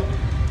yet.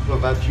 What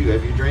about you?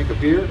 Have you drank a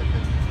beer?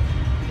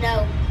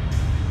 No.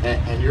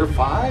 And you're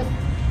 5?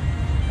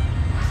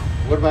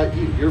 What about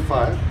you? You're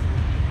 5.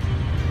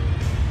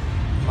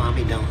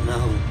 Mommy don't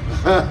know.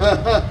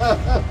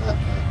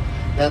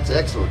 That's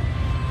excellent.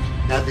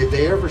 Now, did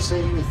they ever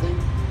say anything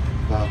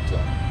about,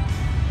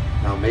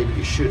 now maybe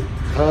you shouldn't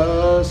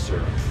cuss,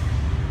 or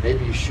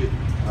maybe you shouldn't,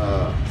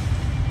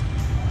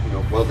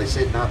 well, they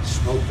said not to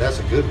smoke. That's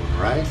a good one,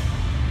 right?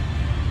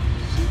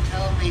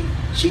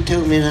 She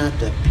told me not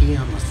to pee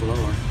on the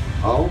floor.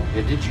 Oh,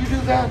 and did you do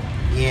that?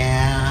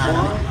 Yeah.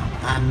 Why?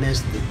 I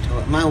missed the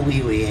toilet. My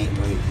wee-wee ain't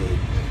very big.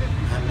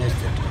 I missed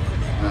the toilet.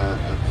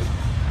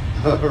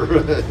 All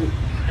right.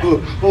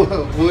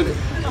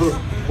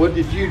 What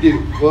did you do?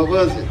 What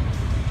was it?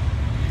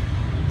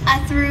 I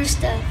threw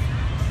stuff.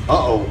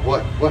 Uh-oh,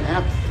 what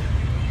happened?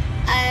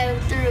 I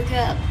threw a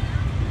cup.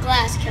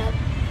 Glass cup.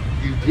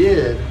 You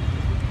did?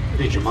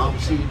 Did your mom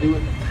see you do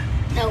it?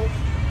 No.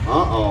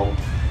 Uh-oh.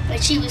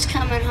 But she was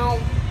coming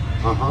home.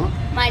 Uh-huh.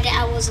 My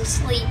dad was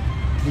asleep.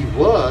 He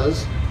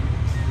was?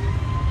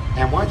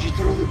 And why'd you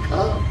throw the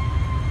cup?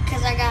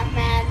 Because I got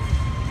mad.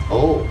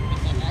 Oh,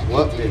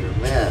 what made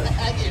her mad?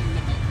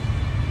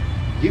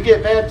 You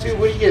get mad too?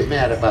 What do you get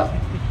mad about?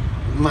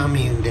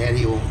 Mommy and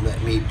Daddy won't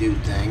let me do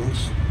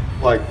things.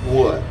 Like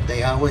what?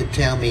 They always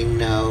tell me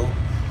no.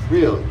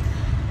 Really?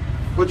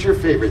 What's your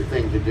favorite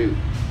thing to do?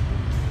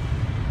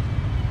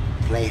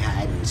 Play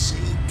hide and seek.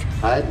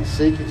 Hide and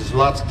seek? There's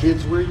lots of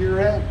kids where you're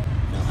at?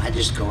 No, I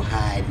just go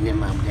hide, and then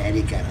Mom and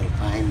Daddy gotta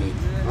find me.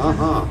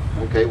 Uh-huh.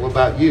 Okay, what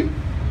about you?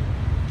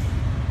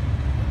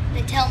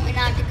 They tell me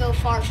not to go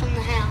far from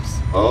the house.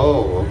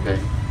 Oh, okay.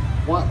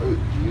 What? Do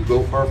you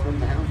go far from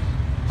the house?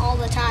 All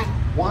the time.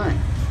 Why?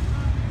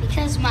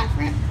 Because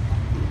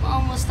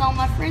almost all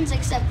my friends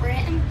except for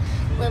him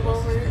live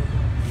over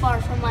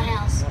far from my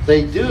house.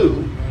 They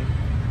do?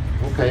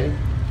 Okay.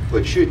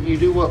 But shouldn't you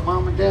do what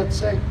Mom and Dad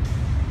say?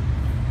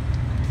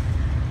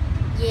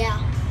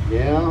 Yeah.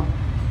 Yeah?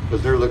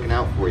 Because they're looking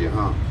out for you,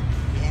 huh?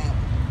 Yeah,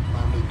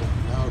 Mommy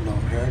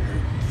don't hurt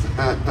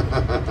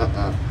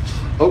her.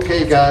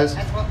 Okay, guys.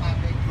 That's what my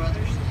big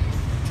brother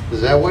said.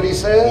 Is that what he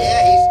says?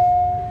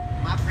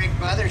 Yeah, my big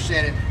brother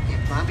said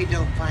if Mommy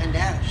don't find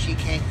out, she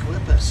can't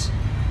clip us.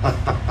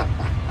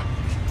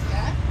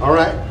 All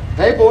right.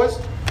 Hey, boys,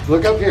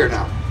 look up here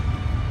now.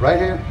 Right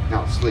here.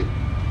 Now, sleep.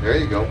 There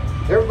you go.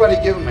 Everybody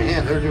give them a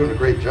hand. They're doing a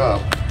great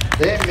job.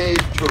 They made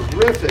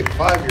terrific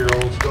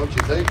 5-year-olds, don't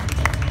you think?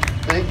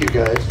 Thank you,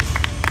 guys.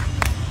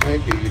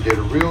 Thank you. You did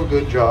a real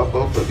good job,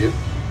 both of you.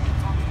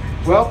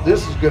 Well,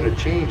 this is going to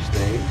change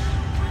things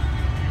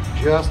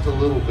just a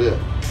little bit.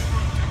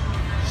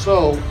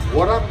 So,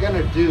 what I'm going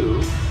to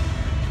do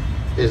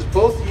is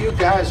both of you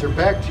guys are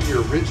back to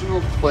your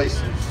original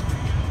places.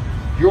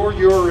 You're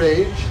your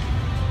age.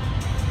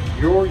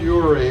 You're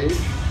your age.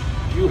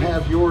 You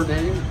have your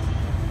name.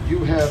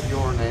 You have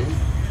your name,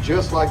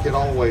 just like it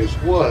always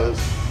was.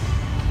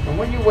 And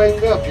when you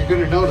wake up, you're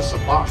going to notice a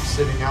box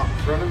sitting out in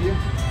front of you.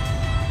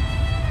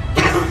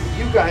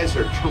 You guys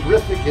are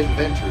terrific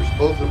inventors,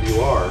 both of you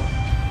are.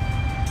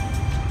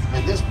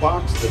 And this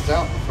box that's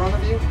out in front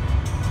of you,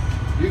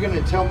 you're going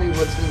to tell me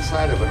what's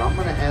inside of it. I'm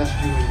going to ask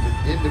you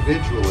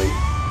individually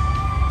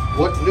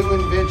what new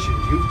invention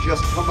you've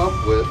just come up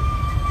with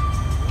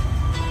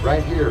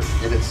right here,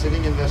 and it's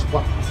sitting in this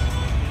box.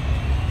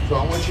 So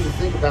I want you to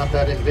think about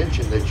that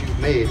invention that you've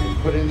made and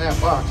put it in that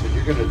box, and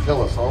you're going to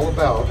tell us all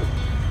about it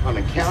on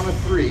a count of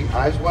 3,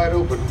 eyes wide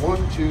open.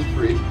 1, 2,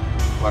 3,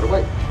 wide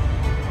awake.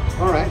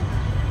 All right.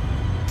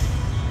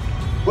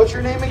 What's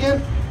your name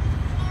again?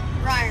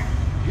 Briar.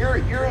 You're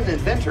an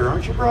inventor,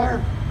 aren't you,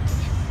 Briar?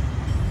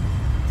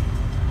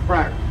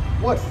 Briar,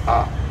 what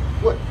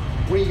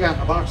do you got in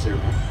the box there,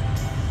 man?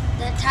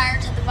 The tire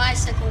to the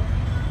bicycle.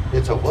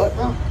 It's a what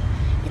now?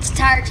 It's a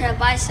tire to a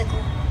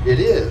bicycle. It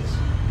is.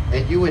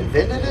 And you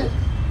invented it?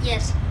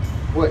 Yes.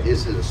 What,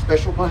 is it a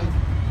special bike?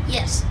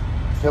 Yes.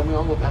 Tell me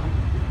all about it.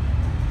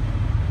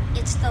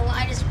 It's the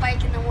lightest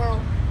bike in the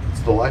world.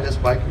 It's the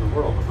lightest bike in the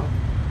world, huh?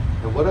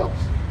 And what else?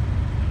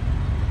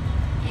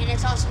 And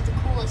it's also the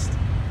coolest.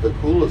 the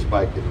coolest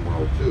bike in the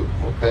world too,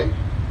 okay?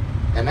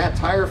 And that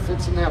tire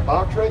fits in that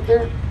box right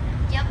there?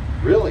 Yep.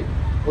 Really?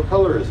 What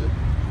color is it?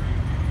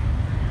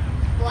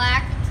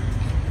 Black,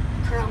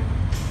 chrome.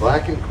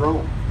 Black and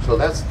chrome. So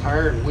that's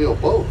tire and wheel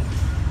both.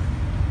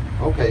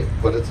 Okay,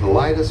 but it's the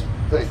lightest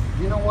thing.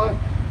 You know what?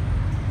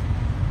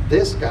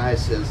 This guy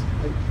says,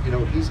 you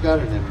know, he's got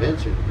an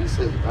invention. He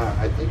says,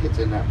 I think it's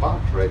in that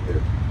box right there.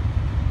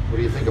 What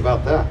do you think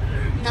about that?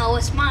 No,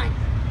 it's mine.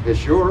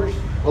 It's yours?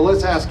 Well,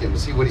 let's ask him and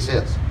see what he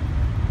says.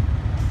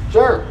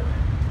 Sir,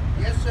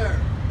 Yes, sir.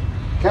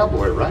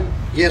 cowboy, right?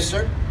 Yes,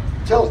 sir.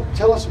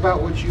 Tell us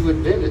about what you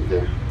invented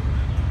there.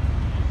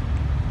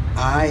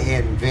 I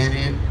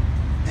invented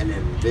an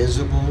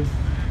invisible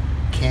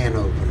can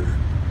opener.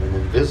 An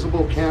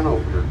invisible can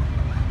opener.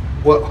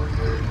 What?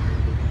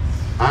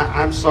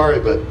 I'm sorry,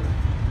 but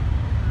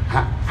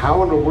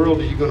how in the world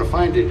are you going to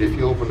find it if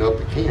you open up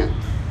the can?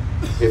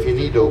 If you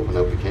need to open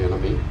up the can, I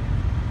mean.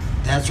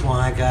 That's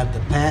why I got the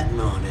patent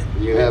on it.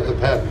 You have the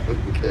patent,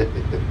 okay.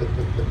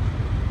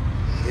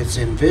 It's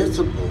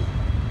invisible.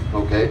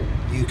 Okay.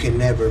 You can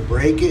never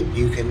break it,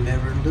 you can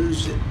never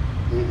lose it.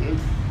 Mm-hmm.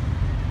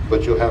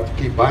 But you'll have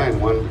to keep buying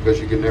one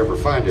because you can never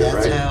find it,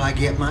 That's right? how I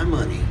get my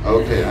money.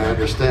 Okay, I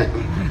understand.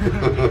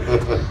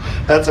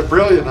 That's a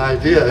brilliant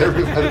idea,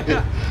 everybody.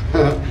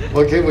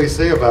 What can we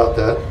say about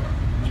that?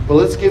 Well,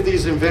 let's give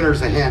these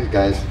inventors a hand,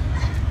 guys.